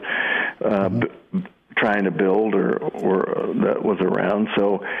was trying to build or that was around.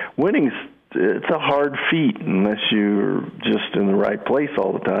 So it's a hard feat unless you're just in the right place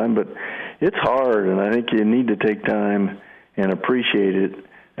all the time. But it's hard, and I think you need to take time and appreciate it.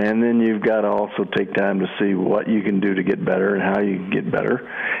 And then you've got to also take time to see what you can do to get better and how you can get better.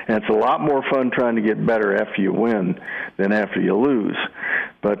 And it's a lot more fun trying to get better after you win than after you lose.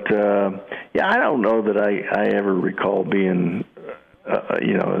 But, I don't know that I ever recall being,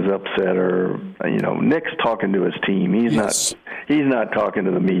 as upset or, Nick's talking to his team. He's not talking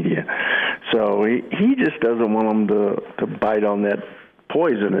to the media. So he just doesn't want them to bite on that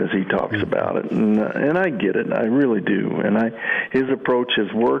poison as he talks about it, and I get it. I really do. And his approach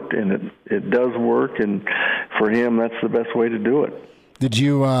has worked, and it does work, and for him, that's the best way to do it. Did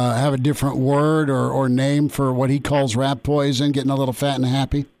you have a different word or name for what he calls rat poison, getting a little fat and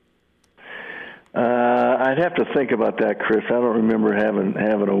happy? I'd have to think about that, Chris. I don't remember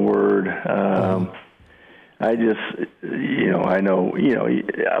having a word. I just, I know,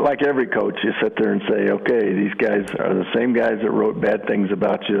 like every coach, you sit there and say, okay, these guys are the same guys that wrote bad things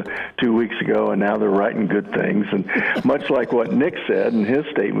about you 2 weeks ago, and now they're writing good things. And much like what Nick said in his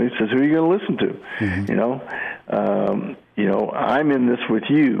statement, he says, who are you going to listen to? Mm-hmm. I'm in this with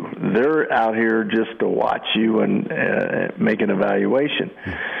you. They're out here just to watch you and make an evaluation.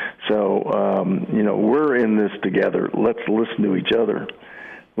 So, we're in this together. Let's listen to each other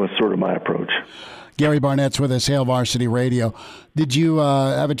was sort of my approach. Gary Barnett's with us, Hail Varsity Radio. Did you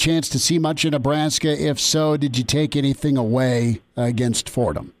have a chance to see much of Nebraska? If so, did you take anything away against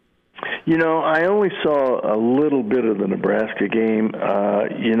Fordham? I only saw a little bit of the Nebraska game.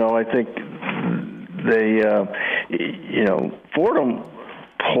 I think Fordham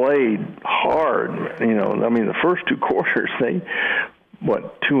played hard. The first two quarters, they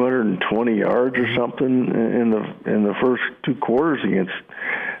 220 yards or something in the first two quarters against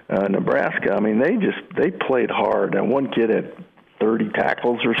Nebraska. They played hard, and one kid had 30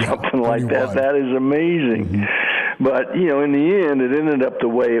 tackles or something like that. That is amazing. Mm-hmm. But in the end, it ended up the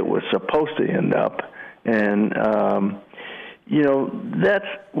way it was supposed to end up, and that's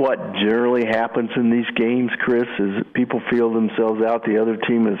what generally happens in these games, Chris, is people feel themselves out. The other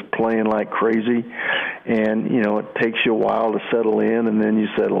team is playing like crazy, and, it takes you a while to settle in, and then you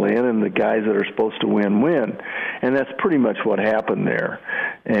settle in, and the guys that are supposed to win. And that's pretty much what happened there.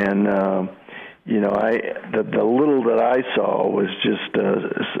 And, the little that I saw was just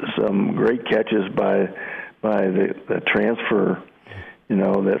some great catches by the transfer,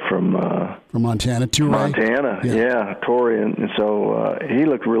 that from Montana, Torrey, and so he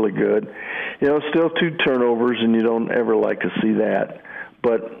looked really good. Still 2 turnovers, and you don't ever like to see that.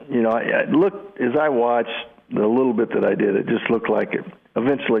 But I looked as I watched the little bit that I did. It just looked like it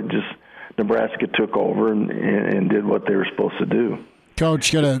eventually just Nebraska took over and did what they were supposed to do.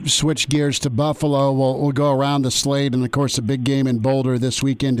 Coach, going to switch gears to Buffalo. We'll go around the slate, and of course, a big game in Boulder this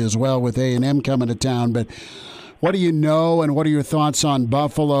weekend as well with A&M coming to town. But what do you know, and what are your thoughts on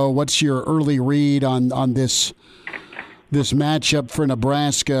Buffalo? What's your early read on this matchup for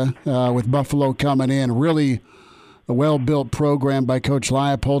Nebraska with Buffalo coming in? Really a well-built program by Coach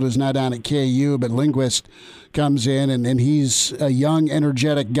Leipold, who's now down at KU, but Linguist comes in, and he's a young,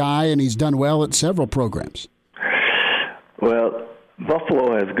 energetic guy, and he's done well at several programs. Well,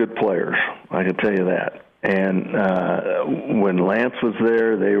 Buffalo has good players, I can tell you that. And when Lance was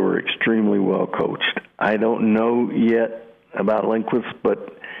there, they were extremely well coached. I don't know yet about Lindquist,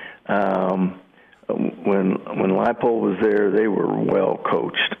 but when Leipold was there, they were well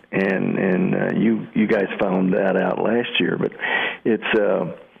coached, and you guys found that out last year. But it's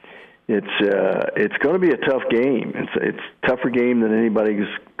going to be a tough game. It's a tougher game than anybody's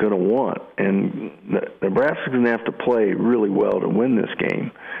going to want, and Nebraska's going to have to play really well to win this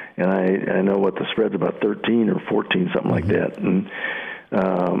game. And I know what the spread's about 13 or 14, something like that, and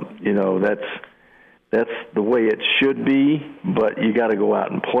that's the way it should be, but you got to go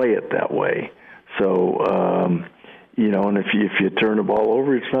out and play it that way. So, and if you turn the ball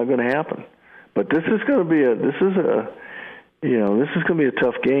over, it's not going to happen. But this is going to be a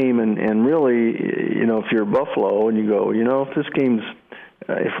tough game, and really, if you're Buffalo and you go, if this game's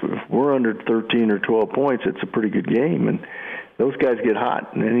if we're under 13 or 12 points, it's a pretty good game, and those guys get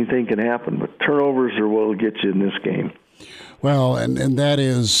hot, and anything can happen. But turnovers are what will get you in this game. Well, and that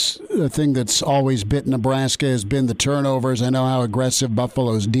is the thing that's always bit Nebraska has been the turnovers. I know how aggressive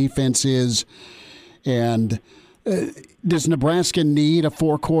Buffalo's defense is. And does Nebraska need a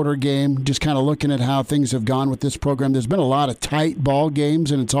four-quarter game? Just kind of looking at how things have gone with this program. There's been a lot of tight ball games,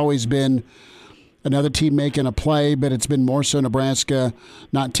 and it's always been another team making a play, but it's been more so Nebraska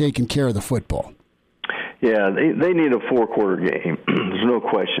not taking care of the football. Yeah, they need a four-quarter game. There's no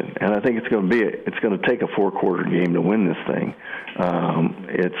question, and I think it's going to take a four-quarter game to win this thing.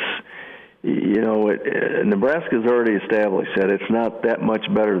 Nebraska's already established that it's not that much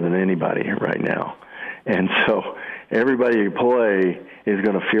better than anybody right now, and so everybody you play is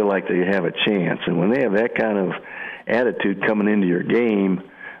going to feel like they have a chance. And when they have that kind of attitude coming into your game,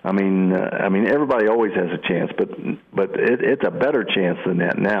 I mean, everybody always has a chance, but it's a better chance than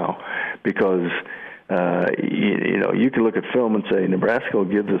that now because. You can look at film and say Nebraska will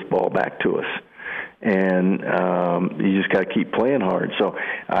give this ball back to us, and you just got to keep playing hard. So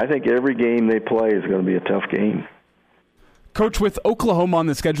I think every game they play is going to be a tough game. Coach, with Oklahoma on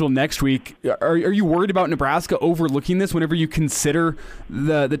the schedule next week, are you worried about Nebraska overlooking this whenever you consider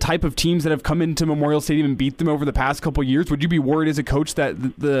the type of teams that have come into Memorial Stadium and beat them over the past couple of years? Would you be worried as a coach that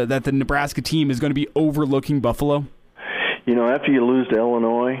the Nebraska team is going to be overlooking Buffalo? After you lose to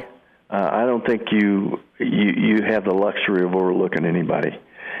Illinois, I don't think you have the luxury of overlooking anybody,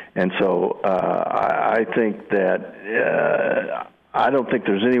 and so I think that I don't think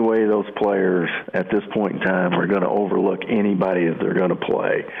there's any way those players at this point in time are going to overlook anybody that they're going to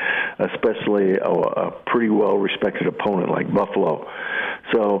play, especially a pretty well-respected opponent like Buffalo.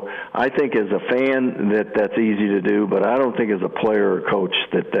 So I think as a fan that's easy to do, but I don't think as a player or coach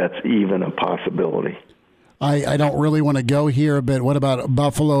that's even a possibility. I don't really want to go here, but what about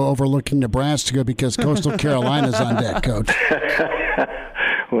Buffalo overlooking Nebraska because Coastal Carolina's on deck, Coach?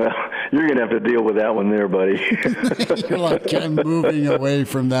 Well, you're going to have to deal with that one there, buddy. You're like, I'm moving away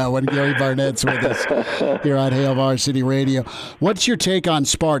from that one. Gary Barnett's with us here on Hail Varsity Radio. What's your take on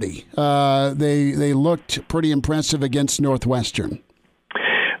Sparty? They looked pretty impressive against Northwestern.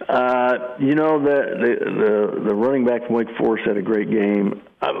 The running back from Wake Forest had a great game.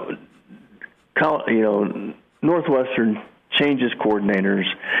 Northwestern changes coordinators.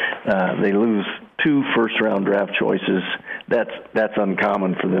 They lose 2 first-round draft choices. That's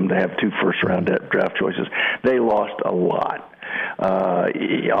uncommon for them to have 2 first-round draft choices. They lost a lot.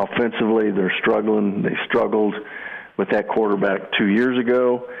 Offensively, they're struggling. They struggled with that quarterback 2 years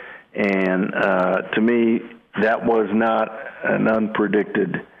ago, and to me, that was not an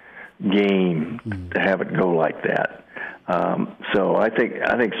unpredicted game to have it go like that. So I think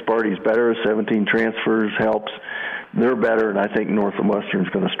Sparty's better. 17 transfers helps. They're better, and I think Northwestern's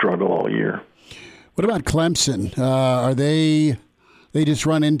going to struggle all year. What about Clemson? Are they just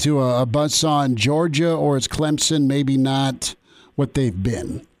run into a buzzsaw in Georgia, or is Clemson maybe not what they've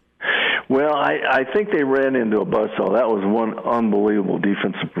been? Well, I think they ran into a buzzsaw. That was one unbelievable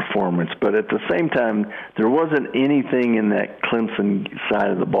defensive performance. But at the same time, there wasn't anything in that Clemson side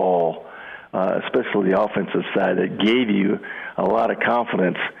of the ball, especially the offensive side, that gave you a lot of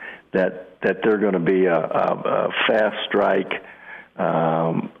confidence that they're going to be a fast strike,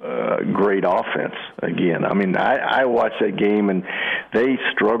 great offense again. I mean, I watched that game, and they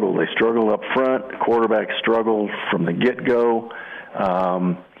struggled. They struggled up front. The quarterback struggled from the get-go.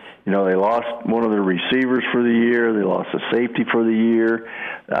 They lost one of their receivers for the year. They lost a safety for the year.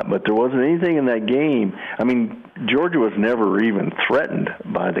 But there wasn't anything in that game. I mean, Georgia was never even threatened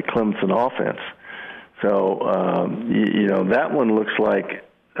by the Clemson offense. So, that one looks like,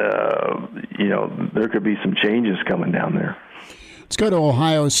 there could be some changes coming down there. Let's go to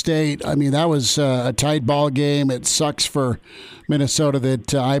Ohio State. I mean, that was a tight ball game. It sucks for Minnesota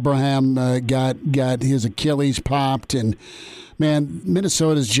that Ibrahim got his Achilles popped, and Man,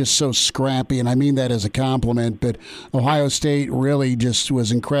 Minnesota's just so scrappy, and I mean that as a compliment, but Ohio State really just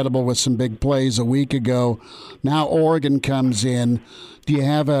was incredible with some big plays a week ago. Now Oregon comes in. Do you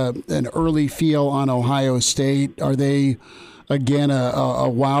have an early feel on Ohio State? Are they, again, a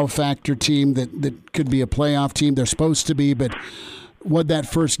wow factor team that could be a playoff team? They're supposed to be, but what's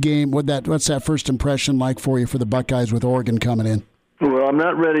that first impression like for you for the Buckeyes with Oregon coming in? Well, I'm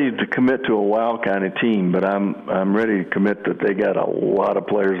not ready to commit to a wow kind of team, but I'm ready to commit that they got a lot of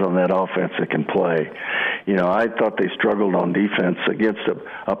players on that offense that can play. You know, I thought they struggled on defense against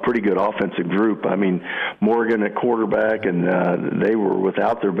a pretty good offensive group. I mean, Morgan at quarterback, and they were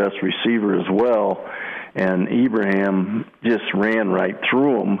without their best receiver as well, and Ibrahim just ran right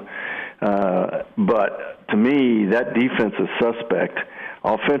through them. But to me, that defense is suspect.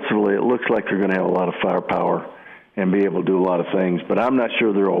 Offensively, it looks like they're going to have a lot of firepower and be able to do a lot of things, but I'm not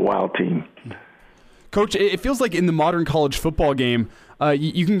sure they're a wow team. Coach, it feels like in the modern college football game,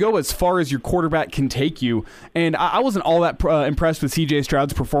 you can go as far as your quarterback can take you, and I wasn't all that impressed with C.J.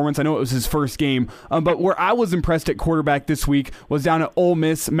 Stroud's performance. I know it was his first game, but where I was impressed at quarterback this week was down at Ole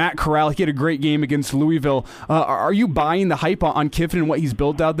Miss. Matt Corral, he had a great game against Louisville. Are you buying the hype on Kiffin and what he's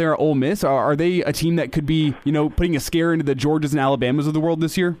built out there at Ole Miss? Are they a team that could be, putting a scare into the Georgias and Alabamas of the world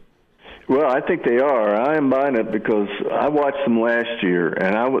this year? Well, I think they are. I am buying it because I watched them last year,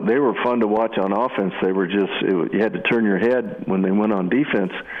 and they were fun to watch on offense. They were you had to turn your head when they went on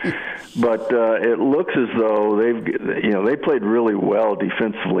defense. But it looks as though they played really well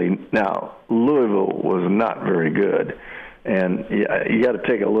defensively. Now, Louisville was not very good, and you got to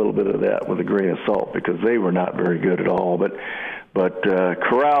take a little bit of that with a grain of salt because they were not very good at all. But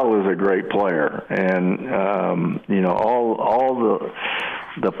Corral is a great player, and all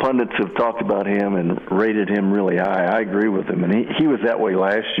the pundits have talked about him and rated him really high. I agree with him, and he was that way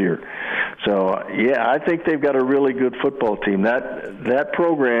last year. So, yeah, I think they've got a really good football team. That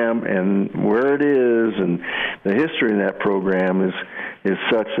program and where it is and the history of that program is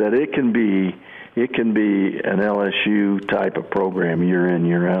such that it can be an LSU type of program year in,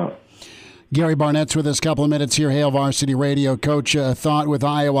 year out. Gary Barnett's with us a couple of minutes here, Hail Varsity Radio. Coach, thought with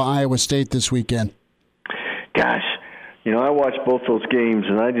Iowa State this weekend? Gosh, I watched both those games,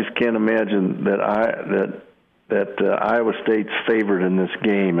 and I just can't imagine that Iowa State's favored in this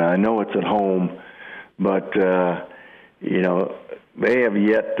game. I know it's at home, but they have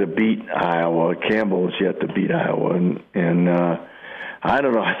yet to beat Iowa. Campbell has yet to beat Iowa, and I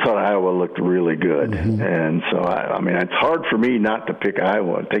don't know. I thought Iowa looked really good, and so I mean, it's hard for me not to pick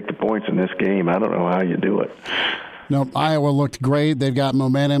Iowa and take the points in this game. I don't know how you do it. No, Iowa looked great. They've got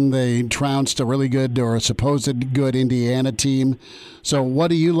momentum. They trounced a really good or a supposed good Indiana team. So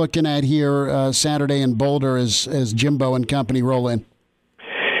what are you looking at here Saturday in Boulder as Jimbo and company roll in?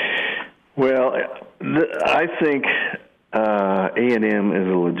 Well, I think A&M is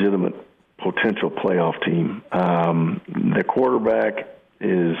a legitimate potential playoff team. The quarterback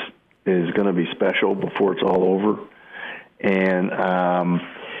is going to be special before it's all over, and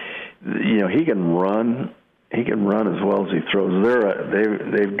he can run. He can run as well as he throws.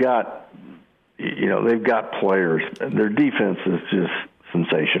 They've got players. Their defense is just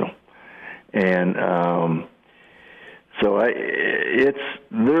sensational, and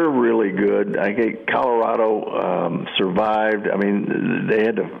they're really good. I think Colorado survived. I mean, they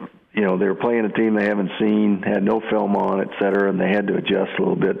had to. They were playing a team they haven't seen, had no film on, et cetera, and they had to adjust a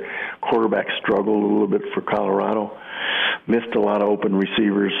little bit. Quarterback struggled a little bit for Colorado. Missed a lot of open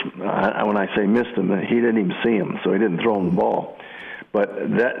receivers. When I say missed them, he didn't even see them, so he didn't throw them the ball. But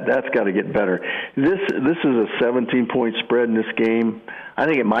that's got to get better. This is a 17-point spread in this game. I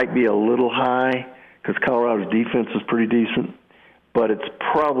think it might be a little high because Colorado's defense is pretty decent, but it's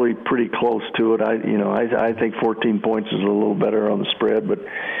probably pretty close to it. I think 14 points is a little better on the spread, but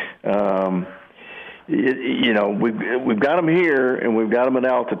we've got them here and we've got them at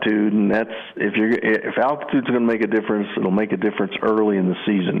altitude, and that's if altitude's going to make a difference, it'll make a difference early in the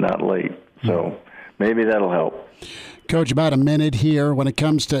season, not late. So maybe that'll help. Coach, about a minute here. When it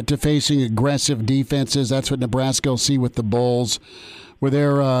comes to facing aggressive defenses, that's what Nebraska will see with the Bulls. Were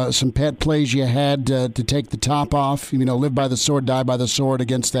there some pet plays you had to take the top off? Live by the sword, die by the sword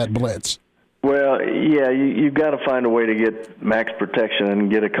against that blitz. Well, yeah, you've got to find a way to get max protection and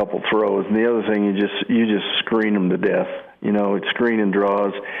get a couple throws. And the other thing, you just screen them to death. It's screen and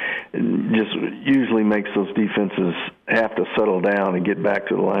draws. It just usually makes those defenses have to settle down and get back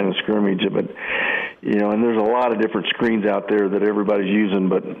to the line of scrimmage. But and there's a lot of different screens out there that everybody's using.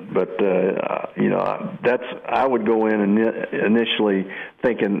 But I would go in and initially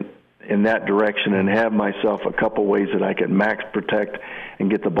thinking in that direction and have myself a couple ways that I could max protect and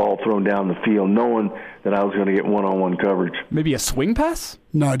get the ball thrown down the field, knowing that I was going to get one-on-one coverage. Maybe a swing pass?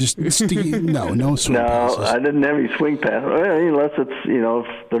 No, just no swing passes. No, I didn't have any swing pass. Unless it's,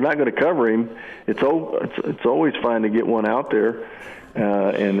 if they're not going to cover him, it's always fine to get one out there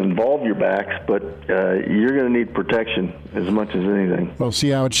and involve your backs, but you're going to need protection as much as anything. We'll see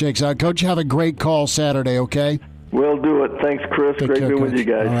how it shakes out. Coach, have a great call Saturday, okay? We'll do it. Thanks, Chris. Take Great care, being Coach. with you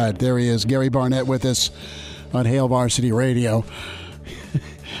guys. All right, there he is. Gary Barnett with us on Hail Varsity Radio.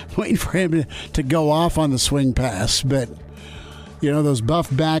 Waiting for him to go off on the swing pass, but, those buff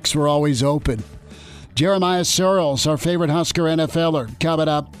backs were always open. Jeremiah Searles, our favorite Husker NFLer, coming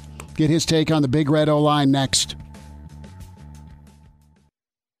up. Get his take on the Big Red O-line next.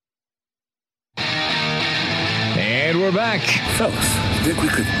 And we're back. Fellas, think we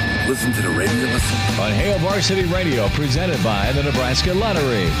could listen to the radio lesson? On Hail Varsity Radio, presented by the Nebraska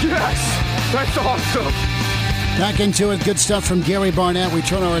Lottery. Yes! That's awesome! Back into it. Good stuff from Gary Barnett. We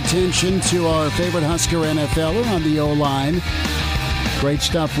turn our attention to our favorite Husker NFLer on the O-line. Great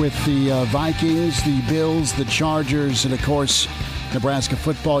stuff with the Vikings, the Bills, the Chargers, and, of course, Nebraska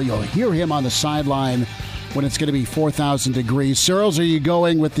football. You'll hear him on the sideline when it's going to be 4,000 degrees. Searles, are you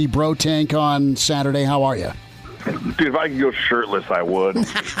going with the bro tank on Saturday? How are you? Dude, if I could go shirtless, I would.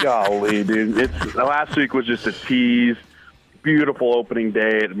 Golly, dude. Last week was just a tease. Beautiful opening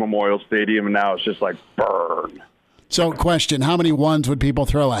day at Memorial Stadium, and now it's just like burn. So, question, how many ones would people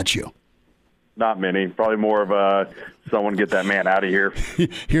throw at you? Not many. Probably more of someone get that man out of here.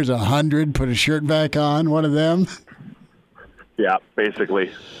 Here's 100, put a shirt back on, one of them. Yeah,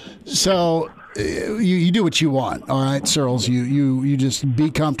 basically. So, you do what you want, all right, Searles. You just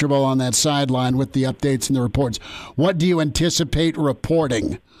be comfortable on that sideline with the updates and the reports. What do you anticipate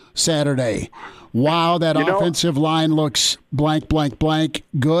reporting Saturday? Wow, that offensive line looks blank, blank, blank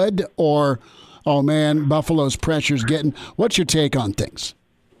good, or, oh, man, Buffalo's pressure's getting. What's your take on things?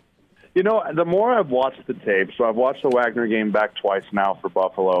 The more I've watched the tape, so I've watched the Wagner game back twice now for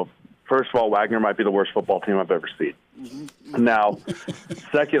Buffalo. First of all, Wagner might be the worst football team I've ever seen. Mm-hmm. Now,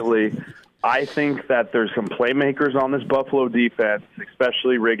 secondly, I think that there's some playmakers on this Buffalo defense,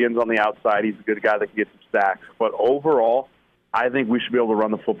 especially Riggins on the outside. He's a good guy that can get some sacks. But overall, I think we should be able to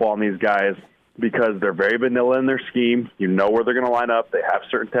run the football on these guys because they're very vanilla in their scheme. You know where they're going to line up. They have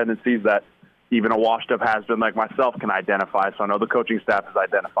certain tendencies that even a washed-up has-been like myself can identify, so I know the coaching staff has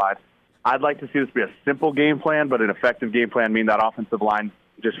identified. I'd like to see this be a simple game plan, but an effective game plan mean that offensive line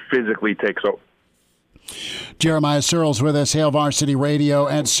just physically takes over. Jeremiah Searles with us, Hail Varsity Radio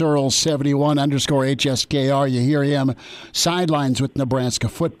at Searles71_HSKR. You hear him sidelines with Nebraska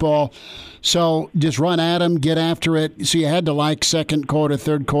football. So just run at him, get after it. So you had to like second quarter,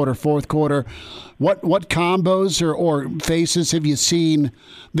 third quarter, fourth quarter. What combos or faces have you seen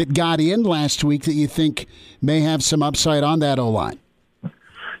that got in last week that you think may have some upside on that O-line?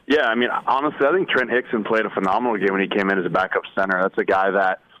 Yeah, I mean, honestly, I think Trent Hickson played a phenomenal game when he came in as a backup center. That's a guy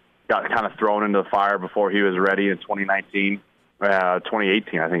that got kind of thrown into the fire before he was ready in 2018, I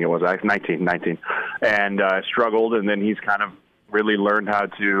think it was, 19, and struggled, and then he's kind of really learned how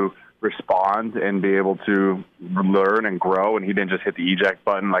to respond and be able to learn and grow, and he didn't just hit the eject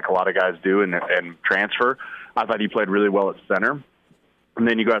button like a lot of guys do and transfer. I thought he played really well at center. And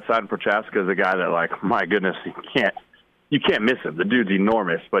then you go outside, and Prochaska is a guy that, like, my goodness, you can't miss him. The dude's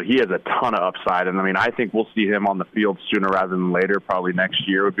enormous, but he has a ton of upside. And, I mean, I think we'll see him on the field sooner rather than later, probably next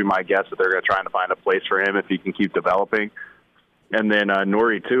year would be my guess that they're going to try to find a place for him if he can keep developing. And then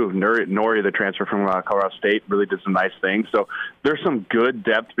Nori, too. Nori, the transfer from Colorado State, really did some nice things. So there's some good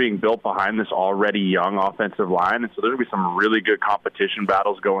depth being built behind this already young offensive line. And so there's going to be some really good competition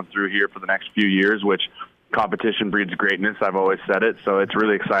battles going through here for the next few years, which competition breeds greatness. I've always said it. So it's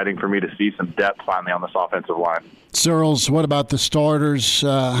really exciting for me to see some depth finally on this offensive line. Searles, what about the starters?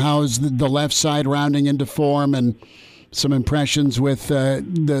 How's the left side rounding into form, and some impressions with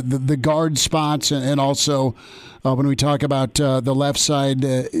the guard spots, and also when we talk about the left side,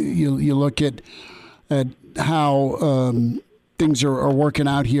 you look at how things are working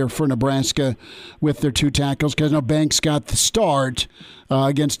out here for Nebraska with their two tackles, because I know Banks got the start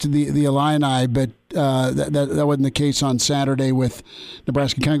against the Illini, but that wasn't the case on Saturday with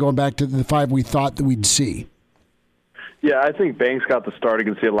Nebraska kind of going back to the five we thought that we'd see. Yeah, I think Banks got the start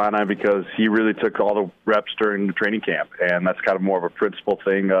against the Illini because he really took all the reps during the training camp, and that's kind of more of a principle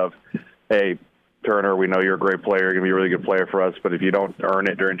thing of, hey, Turner, we know you're a great player, you're going to be a really good player for us, but if you don't earn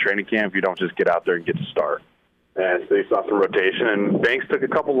it during training camp, you don't just get out there and get to start. And so he saw some rotation, and Banks took a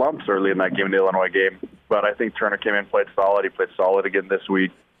couple lumps early in that game, in the Illinois game, but I think Turner came in, played solid. He played solid again this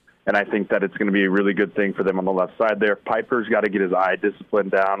week. And I think that it's going to be a really good thing for them on the left side there. Piper's got to get his eye discipline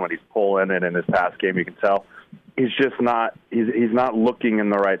down when he's pulling, and in his pass game you can tell he's just not he's not looking in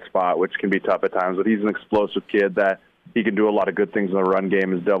the right spot, which can be tough at times. But he's an explosive kid that he can do a lot of good things in the run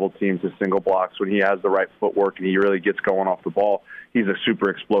game, his double teams, his single blocks. When he has the right footwork and he really gets going off the ball, he's a super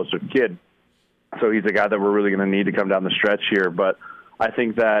explosive kid. So he's a guy that we're really going to need to come down the stretch here. But I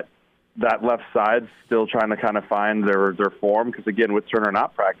think that left side's still trying to kind of find their form because, again, with Turner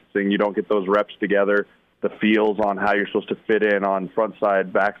not practicing, you don't get those reps together, the feels on how you're supposed to fit in on front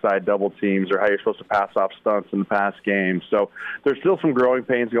side, back side double teams, or how you're supposed to pass off stunts in the pass game. So there's still some growing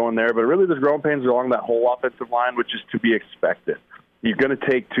pains going there, but really there's growing pains along that whole offensive line, which is to be expected. You're going to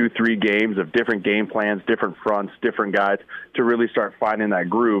take 2-3 games of different game plans, different fronts, different guys to really start finding that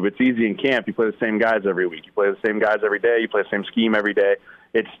groove. It's easy in camp. You play the same guys every week. You play the same guys every day. You play the same scheme every day.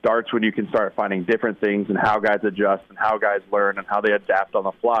 It starts when you can start finding different things and how guys adjust and how guys learn and how they adapt on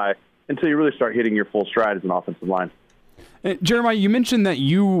the fly until you really start hitting your full stride as an offensive line. Jeremiah, you mentioned that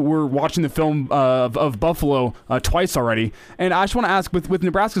you were watching the film of Buffalo twice already, and I just want to ask, with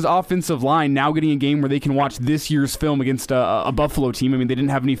Nebraska's offensive line now getting a game where they can watch this year's film against a Buffalo team, I mean, they didn't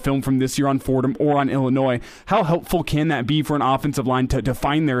have any film from this year on Fordham or on Illinois. How helpful can that be for an offensive line to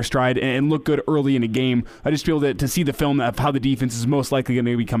find their stride and look good early in a game? I just feel that to see the film of how the defense is most likely going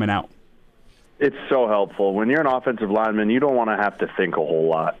to be coming out. It's so helpful. When you're an offensive lineman, you don't want to have to think a whole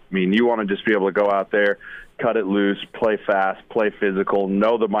lot. I mean, you want to just be able to go out there, cut it loose, play fast, play physical,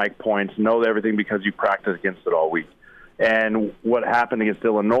 know the mic points, know everything because you practice against it all week. And what happened against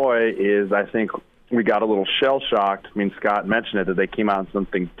Illinois is I think we got a little shell-shocked. I mean, Scott mentioned it, that they came out in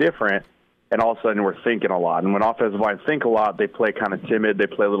something different, and all of a sudden we're thinking a lot. And when offensive lines think a lot, they play kind of timid, they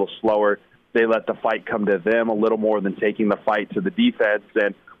play a little slower, they let the fight come to them a little more than taking the fight to the defense.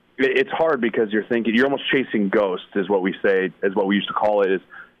 And it's hard because you're thinking, you're almost chasing ghosts is what we say, is what we used to call it, is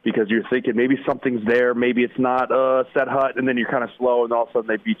because you're thinking maybe something's there, maybe it's not set hut, and then you're kind of slow, and all of a sudden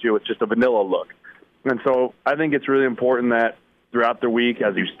they beat you with just a vanilla look. And so I think it's really important that throughout the week,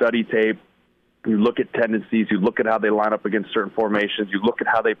 as you study tape, you look at tendencies, you look at how they line up against certain formations, you look at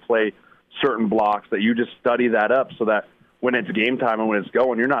how they play certain blocks, that you just study that up so that when it's game time and when it's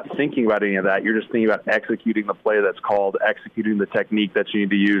going, you're not thinking about any of that. You're just thinking about executing the play that's called, executing the technique that you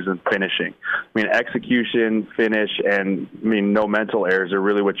need to use, and finishing. I mean, execution, finish, and no mental errors are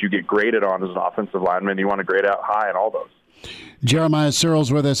really what you get graded on as an offensive lineman. You want to grade out high in all those. Jeremiah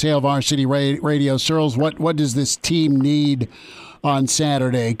Searles with us, Hail Varsity Radio. Searles, what does this team need on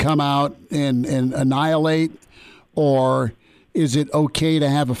Saturday? Come out and annihilate, or is it okay to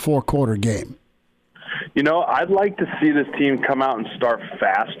have a four-quarter game? You know, I'd like to see this team come out and start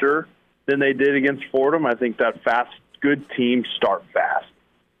faster than they did against Fordham. I think that good teams start fast.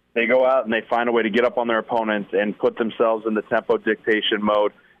 They go out and they find a way to get up on their opponents and put themselves in the tempo dictation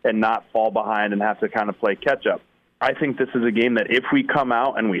mode and not fall behind and have to kind of play catch-up. I think this is a game that if we come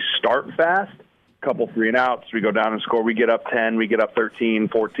out and we start fast, a couple 3-and-outs, we go down and score, we get up 10, we get up 13,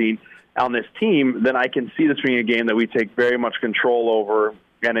 14 on this team, then I can see this being a game that we take very much control over,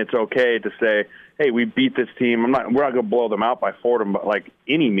 and it's okay to say, hey, we beat this team. We're not going to blow them out by Fordham, but like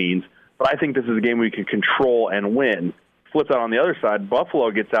any means. But I think this is a game we can control and win. Flip that on the other side.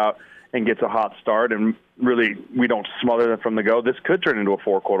 Buffalo gets out and gets a hot start, and really we don't smother them from the go. This could turn into a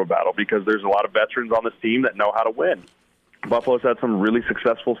four-quarter battle because there's a lot of veterans on this team that know how to win. Buffalo's had some really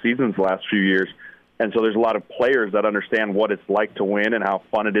successful seasons the last few years, and so there's a lot of players that understand what it's like to win and how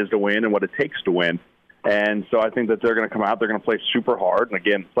fun it is to win and what it takes to win. And so I think that they're going to come out, they're going to play super hard. And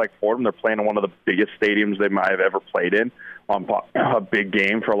again, it's like Fordham, they're playing in one of the biggest stadiums they might have ever played in, on a big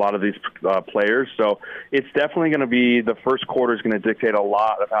game for a lot of these players. So it's definitely going to be, the first quarter is going to dictate a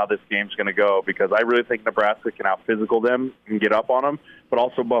lot of how this game's going to go, because I really think Nebraska can out-physical them and get up on them, but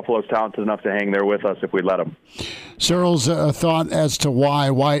also Buffalo's talented enough to hang there with us if we let them. Searles, a thought as to why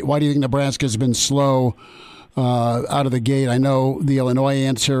do you think Nebraska's been slow out of the gate? I know the Illinois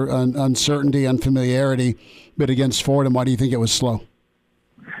answer, uncertainty, unfamiliarity, but against Fordham, why do you think it was slow?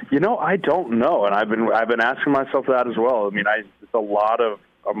 You know, I don't know, and I've been asking myself that as well. I mean, it's a lot of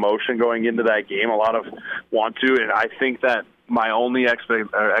emotion going into that game, a lot of want to, and I think that my only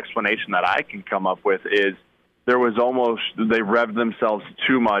explanation that I can come up with is there was almost, they revved themselves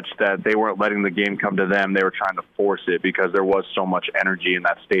too much, that they weren't letting the game come to them. They were trying to force it because there was so much energy in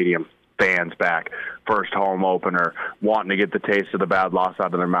that stadium. Fans back, first home opener, wanting to get the taste of the bad loss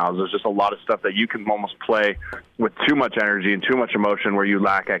out of their mouths. There's just a lot of stuff that you can almost play with too much energy and too much emotion where you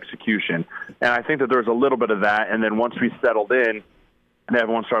lack execution. And I think that there was a little bit of that. And then once we settled in, and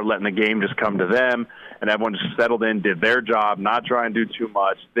everyone started letting the game just come to them, and everyone just settled in, did their job, not try and do too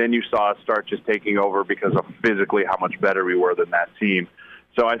much, then you saw us start just taking over because of physically how much better we were than that team.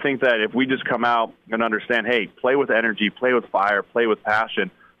 So I think that if we just come out and understand, hey, play with energy, play with fire, play with passion,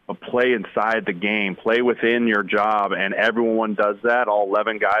 but play inside the game, play within your job, and everyone does that, all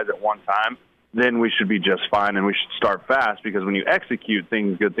 11 guys at one time, then we should be just fine, and we should start fast, because when you execute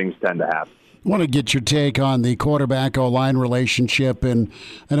things, good things tend to happen. I want to get your take on the quarterback O-line relationship, and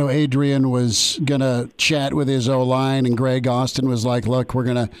I know Adrian was going to chat with his O-line, and Greg Austin was like, look, we're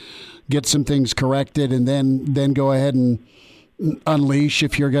going to get some things corrected and then go ahead and unleash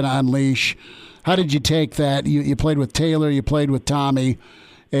if you're going to unleash. How did you take that? You played with Taylor, you played with Tommy,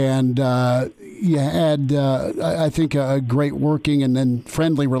 and you had, I think, a great working and then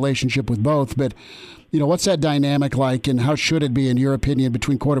friendly relationship with both. But, what's that dynamic like, and how should it be, in your opinion,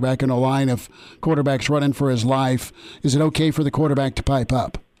 between quarterback and O-line? If quarterback's running for his life, is it okay for the quarterback to pipe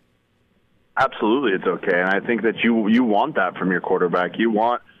up? Absolutely, it's okay. And I think that you want that from your quarterback. You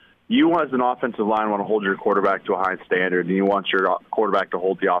as an offensive line want to hold your quarterback to a high standard, and you want your quarterback to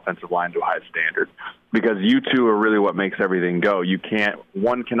hold the offensive line to a high standard, because you two are really what makes everything go.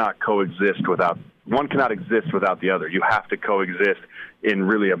 One cannot exist without the other. You have to coexist in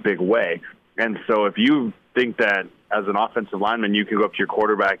really a big way. And so if you think that as an offensive lineman you can go up to your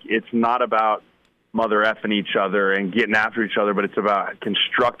quarterback, it's not about mother effing each other and getting after each other, but it's about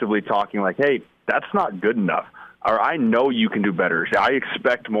constructively talking like, hey, that's not good enough. Or I know you can do better. I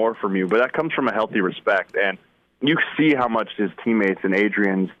expect more from you, but that comes from a healthy respect. And you see how much his teammates and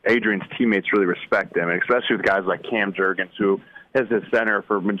Adrian's teammates really respect him, and especially with guys like Cam Jurgens, who is his center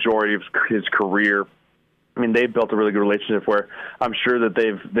for majority of his career. I mean, they've built a really good relationship where I'm sure that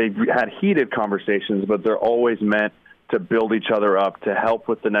they've had heated conversations, but they're always meant to build each other up, to help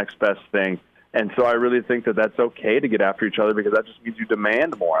with the next best thing. And so I really think that that's okay to get after each other, because that just means you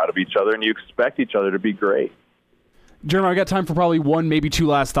demand more out of each other and you expect each other to be great. Jeremiah, I got time for probably one, maybe two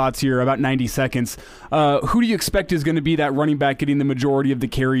last thoughts here, about 90 seconds. Who do you expect is going to be that running back getting the majority of the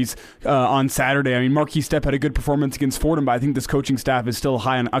carries on Saturday? I mean, Marquis Stepp had a good performance against Fordham, but I think this coaching staff is still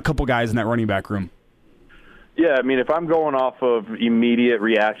high on a couple guys in that running back room. Yeah, I mean, if I'm going off of immediate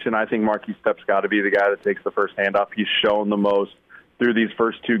reaction, I think Marquis Stepp's got to be the guy that takes the first handoff. He's shown the most through these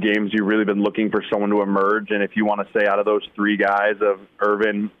first two games. You've really been looking for someone to emerge, and if you want to say out of those three guys of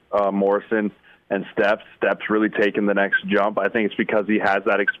Irvin, Morrison, and Stepp's really taken the next jump. I think it's because he has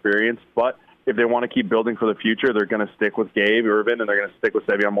that experience. But if they want to keep building for the future, they're going to stick with Gabe Irvin, and they're going to stick with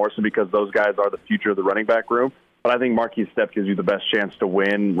Sevion Morrison, because those guys are the future of the running back room. But I think Marquis Stepp gives you the best chance to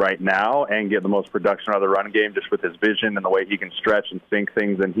win right now and get the most production out of the run game, just with his vision and the way he can stretch and sink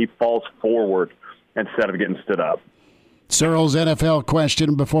things, and he falls forward instead of getting stood up. Searles' NFL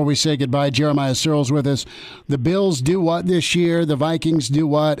question before we say goodbye. Jeremiah Searles with us. The Bills do what this year? The Vikings do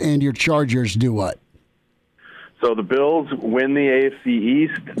what? And your Chargers do what? So the Bills win the AFC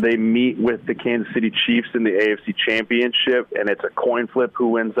East. They meet with the Kansas City Chiefs in the AFC Championship, and it's a coin flip who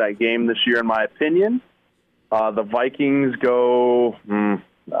wins that game this year, in my opinion. The Vikings go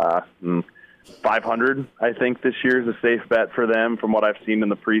 500, I think, this year is a safe bet for them. From what I've seen in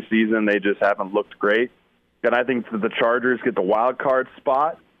the preseason, they just haven't looked great. And I think the Chargers get the wild card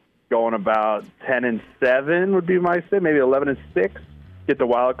spot, going about 10-7 would be my say, maybe 11-6. Get the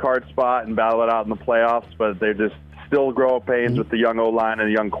wild card spot and battle it out in the playoffs, but they're just still growing pains with the young O-line and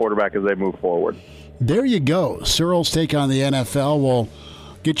the young quarterback as they move forward. There you go. Searles' take on the NFL. We'll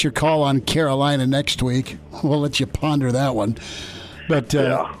get your call on Carolina next week. We'll let you ponder that one. But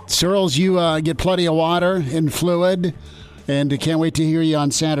Searles, you get plenty of water and fluid, and can't wait to hear you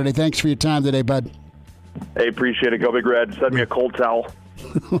on Saturday. Thanks for your time today, bud. Hey, appreciate it. Go Big Red. Send me a cold towel.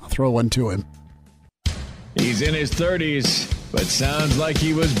 I'll throw one to him. He's in his 30s, but sounds like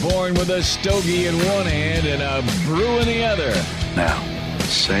he was born with a stogie in one hand and a brew in the other. Now,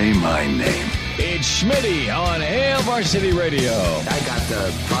 say my name. It's Schmitty on Hail Varsity Radio. I got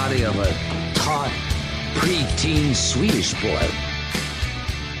the body of a taut, preteen Swedish boy.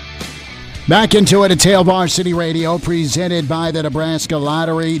 Back into it at Hail Varsity Radio, presented by the Nebraska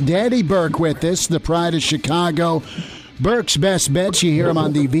Lottery. Daddy Burke with us, the pride of Chicago. Burke's Best Bets, you hear him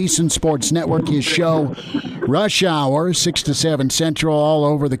on the VSiN Sports Network, his show Rush Hour, 6 to 7 Central, all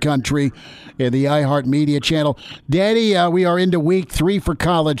over the country, and the iHeartMedia channel. Daddy, we are into week 3 for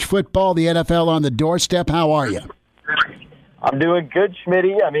college football, the NFL on the doorstep. How are you? I'm doing good,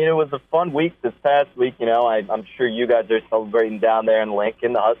 Schmitty. I mean, it was a fun week this past week. You know, I'm sure you guys are celebrating down there in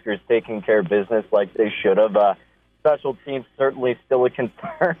Lincoln. The Huskers taking care of business like they should have. Special teams certainly still a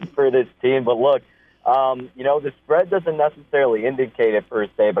concern for this team. But look, you know, the spread doesn't necessarily indicate it per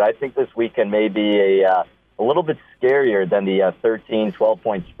se, but I think this weekend may be a a little bit scarier than the 13,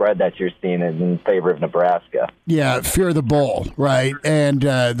 12-point spread that you're seeing in favor of Nebraska. Yeah, fear the bowl, right? And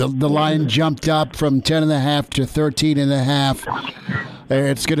the line jumped up from 10.5 to 13.5.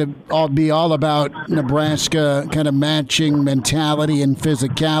 It's going to be all about Nebraska kind of matching mentality and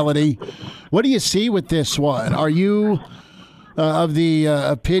physicality. What do you see with this one? Are you of the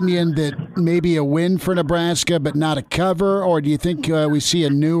opinion that maybe a win for Nebraska but not a cover, or do you think we see a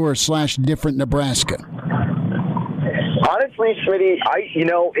newer / different Nebraska? Honestly, Schmitty,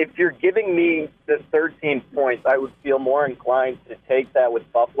 if you're giving me the 13 points, I would feel more inclined to take that with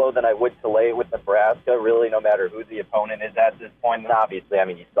Buffalo than I would to lay it with Nebraska, really, no matter who the opponent is at this point. And obviously,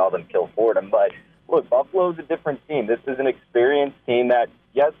 you saw them kill Fordham. But, look, Buffalo's a different team. This is an experienced team that,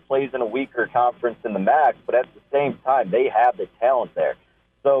 yes, plays in a weaker conference in the MAC, but at the same time, they have the talent there.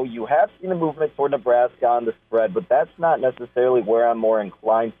 So you have seen the movement toward Nebraska on the spread, but that's not necessarily where I'm more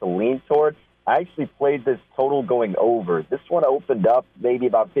inclined to lean toward. I actually played this total going over. This one opened up maybe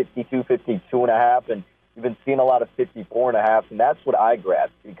about 52, 52.5, and you've been seeing a lot of 54.5, and that's what I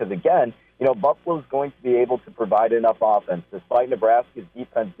grabbed. Because, again, Buffalo's going to be able to provide enough offense, despite Nebraska's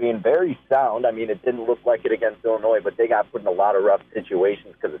defense being very sound. It didn't look like it against Illinois, but they got put in a lot of rough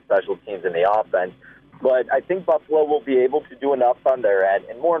situations because of special teams in the offense. But I think Buffalo will be able to do enough on their end.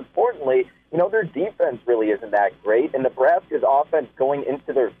 And more importantly, their defense really isn't that great. And Nebraska's offense going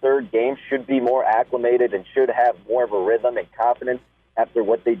into their third game should be more acclimated and should have more of a rhythm and confidence after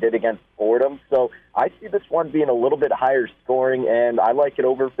what they did against Fordham. So I see this one being a little bit higher scoring, and I like it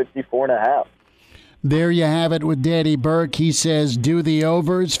over 54.5. There you have it with Danny Burke. He says do the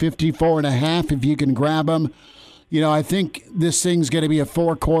overs, 54.5 if you can grab them. I think this thing's going to be a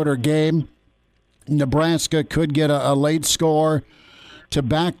 4-quarter game. Nebraska could get a late score to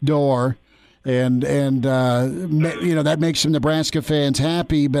backdoor, and that makes some Nebraska fans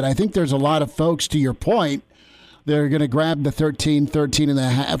happy. But I think there's a lot of folks, to your point, they're going to grab the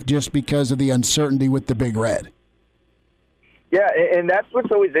 13.5 just because of the uncertainty with the Big Red. Yeah, and that's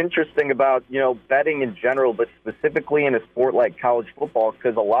what's always interesting about, betting in general, but specifically in a sport like college football,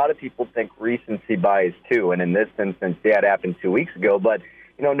 because a lot of people think recency bias too. And in this instance, it happened 2 weeks ago, but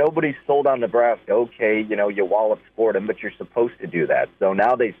nobody's sold on Nebraska. Okay, you walloped Fordham, but you're supposed to do that. So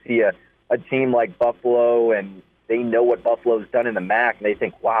now they see a team like Buffalo, and they know what Buffalo's done in the MAC, and they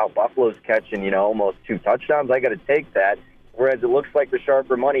think, wow, Buffalo's catching, almost 2 touchdowns. I got to take that. Whereas it looks like the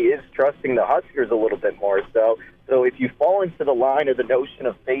sharper money is trusting the Huskers a little bit more. So if you fall into the line of the notion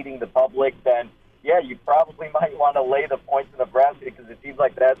of fading the public, then, yeah, you probably might want to lay the points in Nebraska because it seems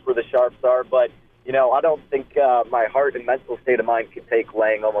like that's where the sharps are. But I don't think my heart and mental state of mind could take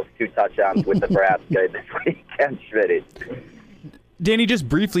laying almost 2 touchdowns with Nebraska this weekend, Schmitty. Danny, just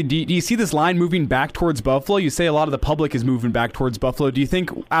briefly, do you see this line moving back towards Buffalo? You say a lot of the public is moving back towards Buffalo. Do you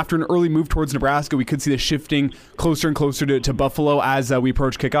think after an early move towards Nebraska, we could see this shifting closer and closer to Buffalo as we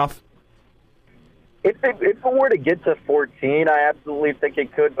approach kickoff? If it were to get to 14, I absolutely think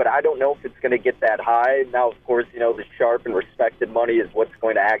it could, but I don't know if it's going to get that high. Now, of course, the sharp and respected money is what's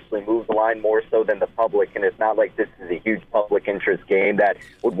going to actually move the line more so than the public, and it's not like this is a huge public interest game that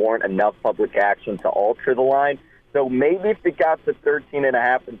would warrant enough public action to alter the line. So maybe if it got to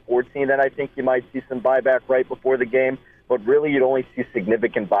 13.5 and 14, then I think you might see some buyback right before the game, but really you'd only see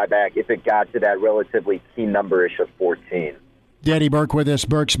significant buyback if it got to that relatively key number-ish of 14. Danny Burke with us,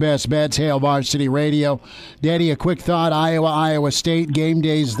 Burke's Best Bets, Hail Varsity Radio. Danny, a quick thought, Iowa State, game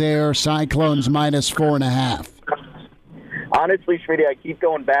days there, Cyclones -4.5. Honestly, Schmitty, I keep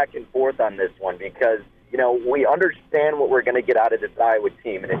going back and forth on this one because, we understand what we're going to get out of this Iowa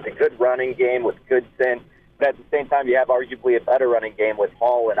team, and it's a good running game with Goodson, but at the same time, you have arguably a better running game with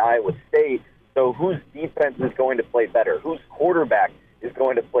Hall and Iowa State, so whose defense is going to play better? Whose quarterback is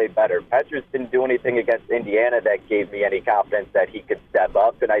going to play better? Petrus didn't do anything against Indiana that gave me any confidence that he could step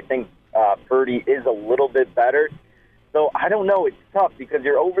up, and I think Purdy is a little bit better. So I don't know. It's tough because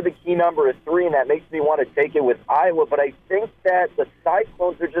you're over the key number of 3, and that makes me want to take it with Iowa, but I think that the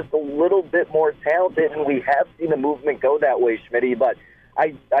Cyclones are just a little bit more talented, and we have seen the movement go that way, Schmitty, but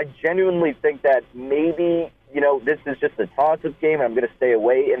I genuinely think that maybe, this is just a toss-up game, and I'm going to stay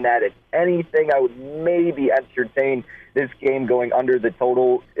away, and that if anything, I would maybe entertain this game going under the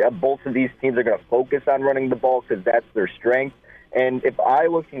total. Both of these teams are going to focus on running the ball because that's their strength. And if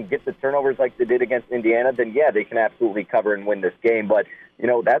Iowa can get the turnovers like they did against Indiana, then, yeah, they can absolutely cover and win this game. But,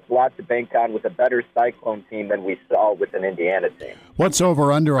 that's a lot to bank on with a better Cyclone team than we saw with an Indiana team. What's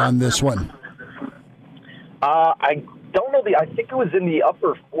over-under on this one? I don't know. I think it was in the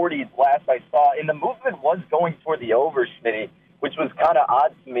upper 40s last I saw, and the movement was going toward the over, Schmitty, which was kind of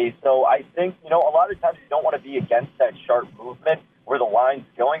odd to me. So I think, a lot of times you don't want to be against that sharp movement. where the line's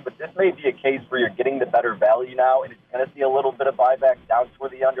going, but this may be a case where you're getting the better value now, and it's going to see a little bit of buyback down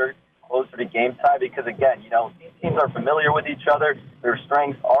toward the under, closer to game time, because, again, these teams are familiar with each other. Their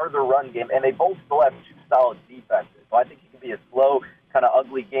strengths are the run game, and they both still have two solid defenses. So I think it can be a slow, kind of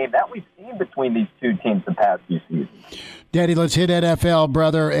ugly game that we've seen between these two teams the past few seasons. Daddy, let's hit NFL,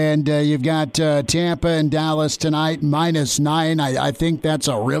 brother. And you've got Tampa and Dallas tonight, -9. I think that's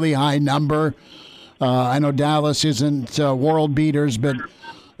a really high number. I know Dallas isn't world beaters, but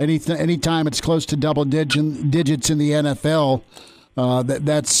anytime it's close to double digits in the NFL,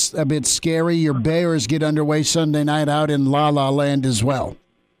 that's a bit scary. Your Bears get underway Sunday night out in La La Land as well.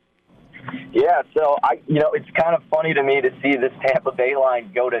 Yeah, so it's kind of funny to me to see this Tampa Bay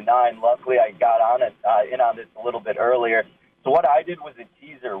line go to 9. Luckily, I got on it in on this a little bit earlier. So what I did was a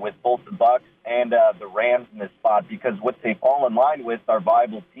teaser with both the Bucs and the Rams in this spot, because what they fall in line with are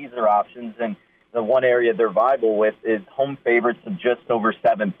viable teaser options, and the one area they're viable with is home favorites of just over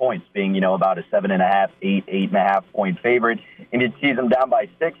 7 points, being about a 7.5, 8.5 point favorite, and you tease them down by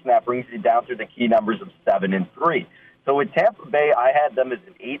 6, and that brings you down to the key numbers of 7 and 3. So with Tampa Bay, I had them as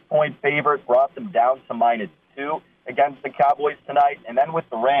an 8-point favorite, brought them down to -2 against the Cowboys tonight. And then with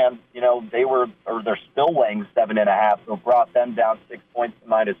the Rams, they're still laying 7.5, so brought them down 6 points to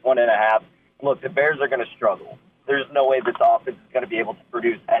 -1.5. Look, the Bears are going to struggle. There's no way this offense is going to be able to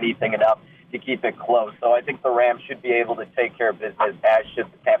produce anything enough to keep it close. So I think the Rams should be able to take care of business, as should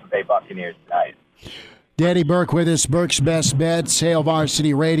the Tampa Bay Buccaneers tonight. Danny Burke with us, Burke's Best Bets, Hail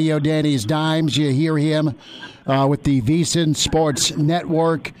Varsity Radio, Danny's Dimes. You hear him with the VSiN Sports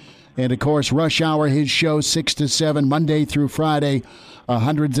Network. And, of course, Rush Hour, his show, 6 to 7, Monday through Friday.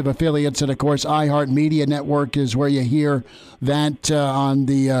 Hundreds of affiliates. And, of course, iHeart Media Network is where you hear that on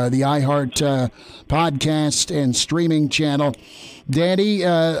the iHeart podcast and streaming channel. Danny,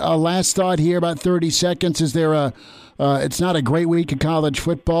 a last thought here, about 30 seconds. Is there it's not a great week of college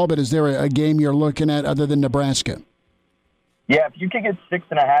football, but is there a game you're looking at other than Nebraska? Yeah, if you can get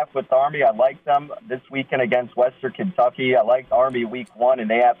 6.5 with Army, I like them this weekend against Western Kentucky. I liked Army week 1, and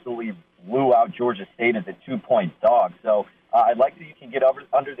they absolutely blew out Georgia State as a 2-point dog. So I'd like that you can get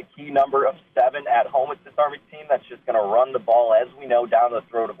under the key number of 7 at home with this Army team that's just going to run the ball, as we know, down the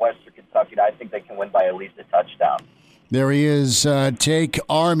throat of Western Kentucky. And I think they can win by at least a touchdown. There he is. Take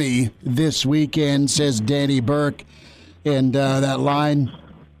Army this weekend, says Danny Burke. And that line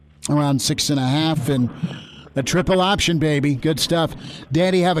around 6.5, and a triple option, baby. Good stuff.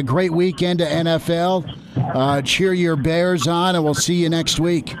 Danny, have a great weekend at NFL. Cheer your Bears on, and we'll see you next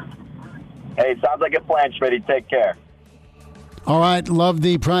week. Hey, sounds like a plan, Schmitty. Take care. All right, love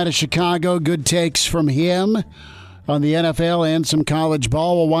the Pride of Chicago. Good takes from him on the NFL and some college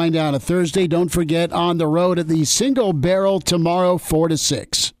ball. We'll wind down a Thursday. Don't forget, on the road at the Single Barrel tomorrow, 4 to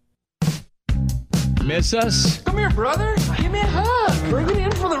 6. Miss us? Come here, brother. Give me a hug. Bring it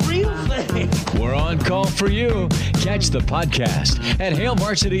in for the real thing. We're on call for you. Catch the podcast at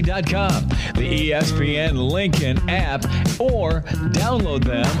HailVarsity.com, the ESPN Lincoln app, or download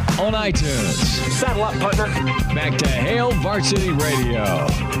them on iTunes. Saddle up, partner. Back to Hail Varsity Radio.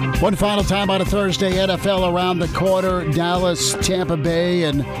 One final time on a Thursday, NFL around the corner, Dallas, Tampa Bay,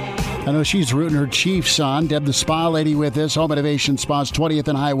 and I know she's rooting her Chiefs on. Deb, the spa lady, with us. Home Innovation Spas, 20th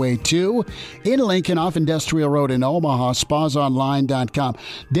and Highway 2 in Lincoln, off Industrial Road in Omaha, spasonline.com.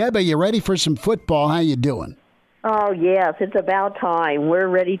 Deb, are you ready for some football? How you doing? Oh, yes. It's about time. We're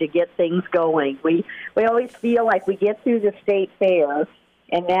ready to get things going. We always feel like we get through the state fair,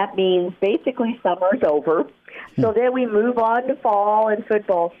 and that means basically summer's over. So then we move on to fall and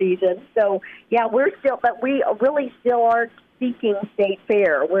football season. So, yeah, we really still are seeking state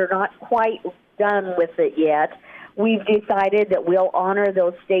fair. We're not quite done with it yet. We've decided that we'll honor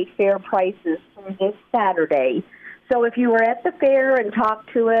those state fair prices through this Saturday. So if you were at the fair and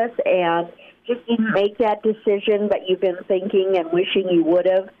talked to us and just didn't make that decision, but you've been thinking and wishing you would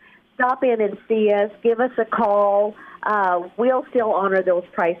have, stop in and see us. Give us a call. We'll still honor those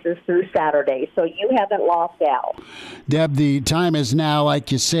prices through Saturday, so you haven't lost out. Deb, the time is now,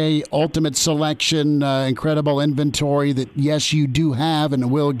 like you say, ultimate selection, incredible inventory that, yes, you do have and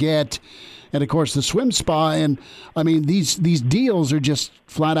will get. And, of course, the swim spa. And, I mean, these deals are just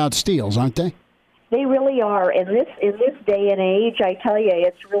flat-out steals, aren't they? They really are. In this day and age, I tell you,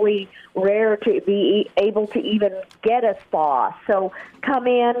 it's really rare to be able to even get a spa. So come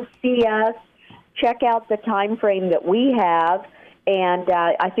in, see us, check out the time frame that we have, and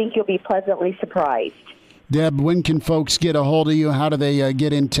I think you'll be pleasantly surprised. Deb, when can folks get a hold of you? How do they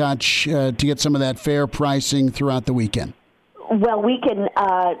get in touch to get some of that fair pricing throughout the weekend? Well, we can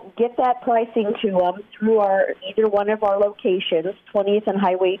get that pricing to them through either one of our locations, 20th and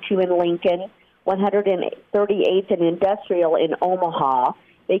Highway 2 in Lincoln, 138th and Industrial in Omaha.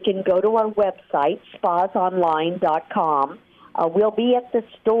 They can go to our website, spasonline.com. We'll be at the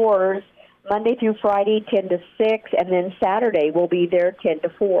stores Monday through Friday, 10 to 6, and then Saturday we'll be there 10 to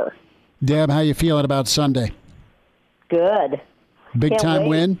 4. Deb, how you feeling about Sunday? Good. Big Can't time wait.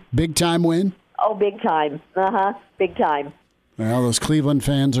 win? Big time win? Oh, big time. Big time. Well, those Cleveland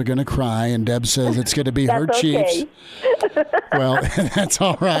fans are going to cry, and Deb says it's going to be her Chiefs. Well, that's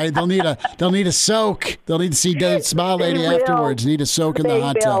all right. They'll need a soak. They'll need to see Deb Smile Lady afterwards. Need a soak in the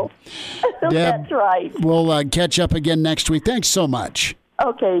hot tub. Deb, that's right. We'll catch up again next week. Thanks so much.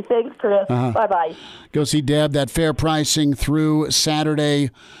 Okay, thanks, Chris. Bye-bye. Go see Deb. That fair pricing through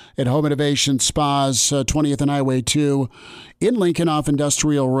Saturday at Home Innovation Spas, 20th and Highway 2 in Lincoln off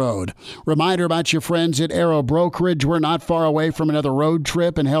Industrial Road. Reminder about your friends at Arrow Brokerage. We're not far away from another road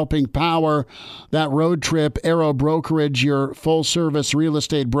trip, and helping power that road trip, Arrow Brokerage, your full-service real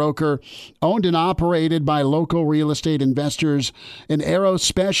estate broker, owned and operated by local real estate investors. And Arrow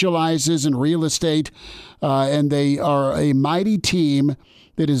specializes in real estate, and they are a mighty team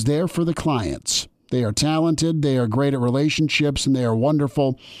that is there for the clients. They are talented, they are great at relationships, and they are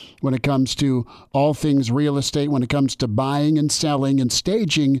wonderful when it comes to all things real estate, when it comes to buying and selling and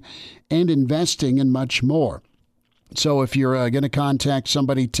staging and investing and much more. So if you're going to contact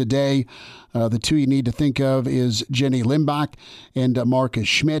somebody today, the two you need to think of is Jenny Limbach and Marcus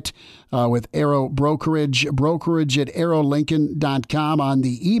Schmidt with Arrow Brokerage, brokerage at arrowlincoln.com. On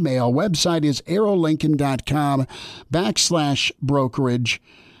the email, website is arrowlincoln.com/brokerage.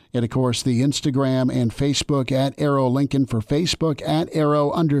 And, of course, the Instagram and Facebook at Arrow Lincoln for Facebook at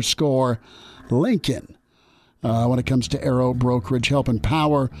Arrow_Lincoln. When it comes to Arrow Brokerage, helping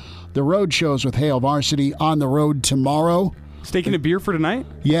power the road shows with Hail Varsity on the road tomorrow. Staking a beer for tonight?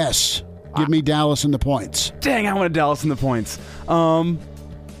 Yes. Give me Dallas in the points. Dang, I wanted Dallas in the points. I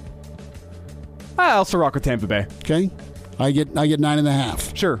also rock with Tampa Bay. Okay. I get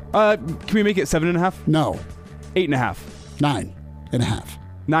 9.5. Sure. Can we make it 7.5? No. 8.5. 9.5.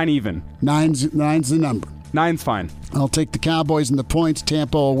 9 even. Nine's the number. 9's fine. I'll take the Cowboys and the points.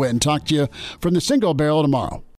 Tampa will win. Talk to you from the Single Barrel tomorrow.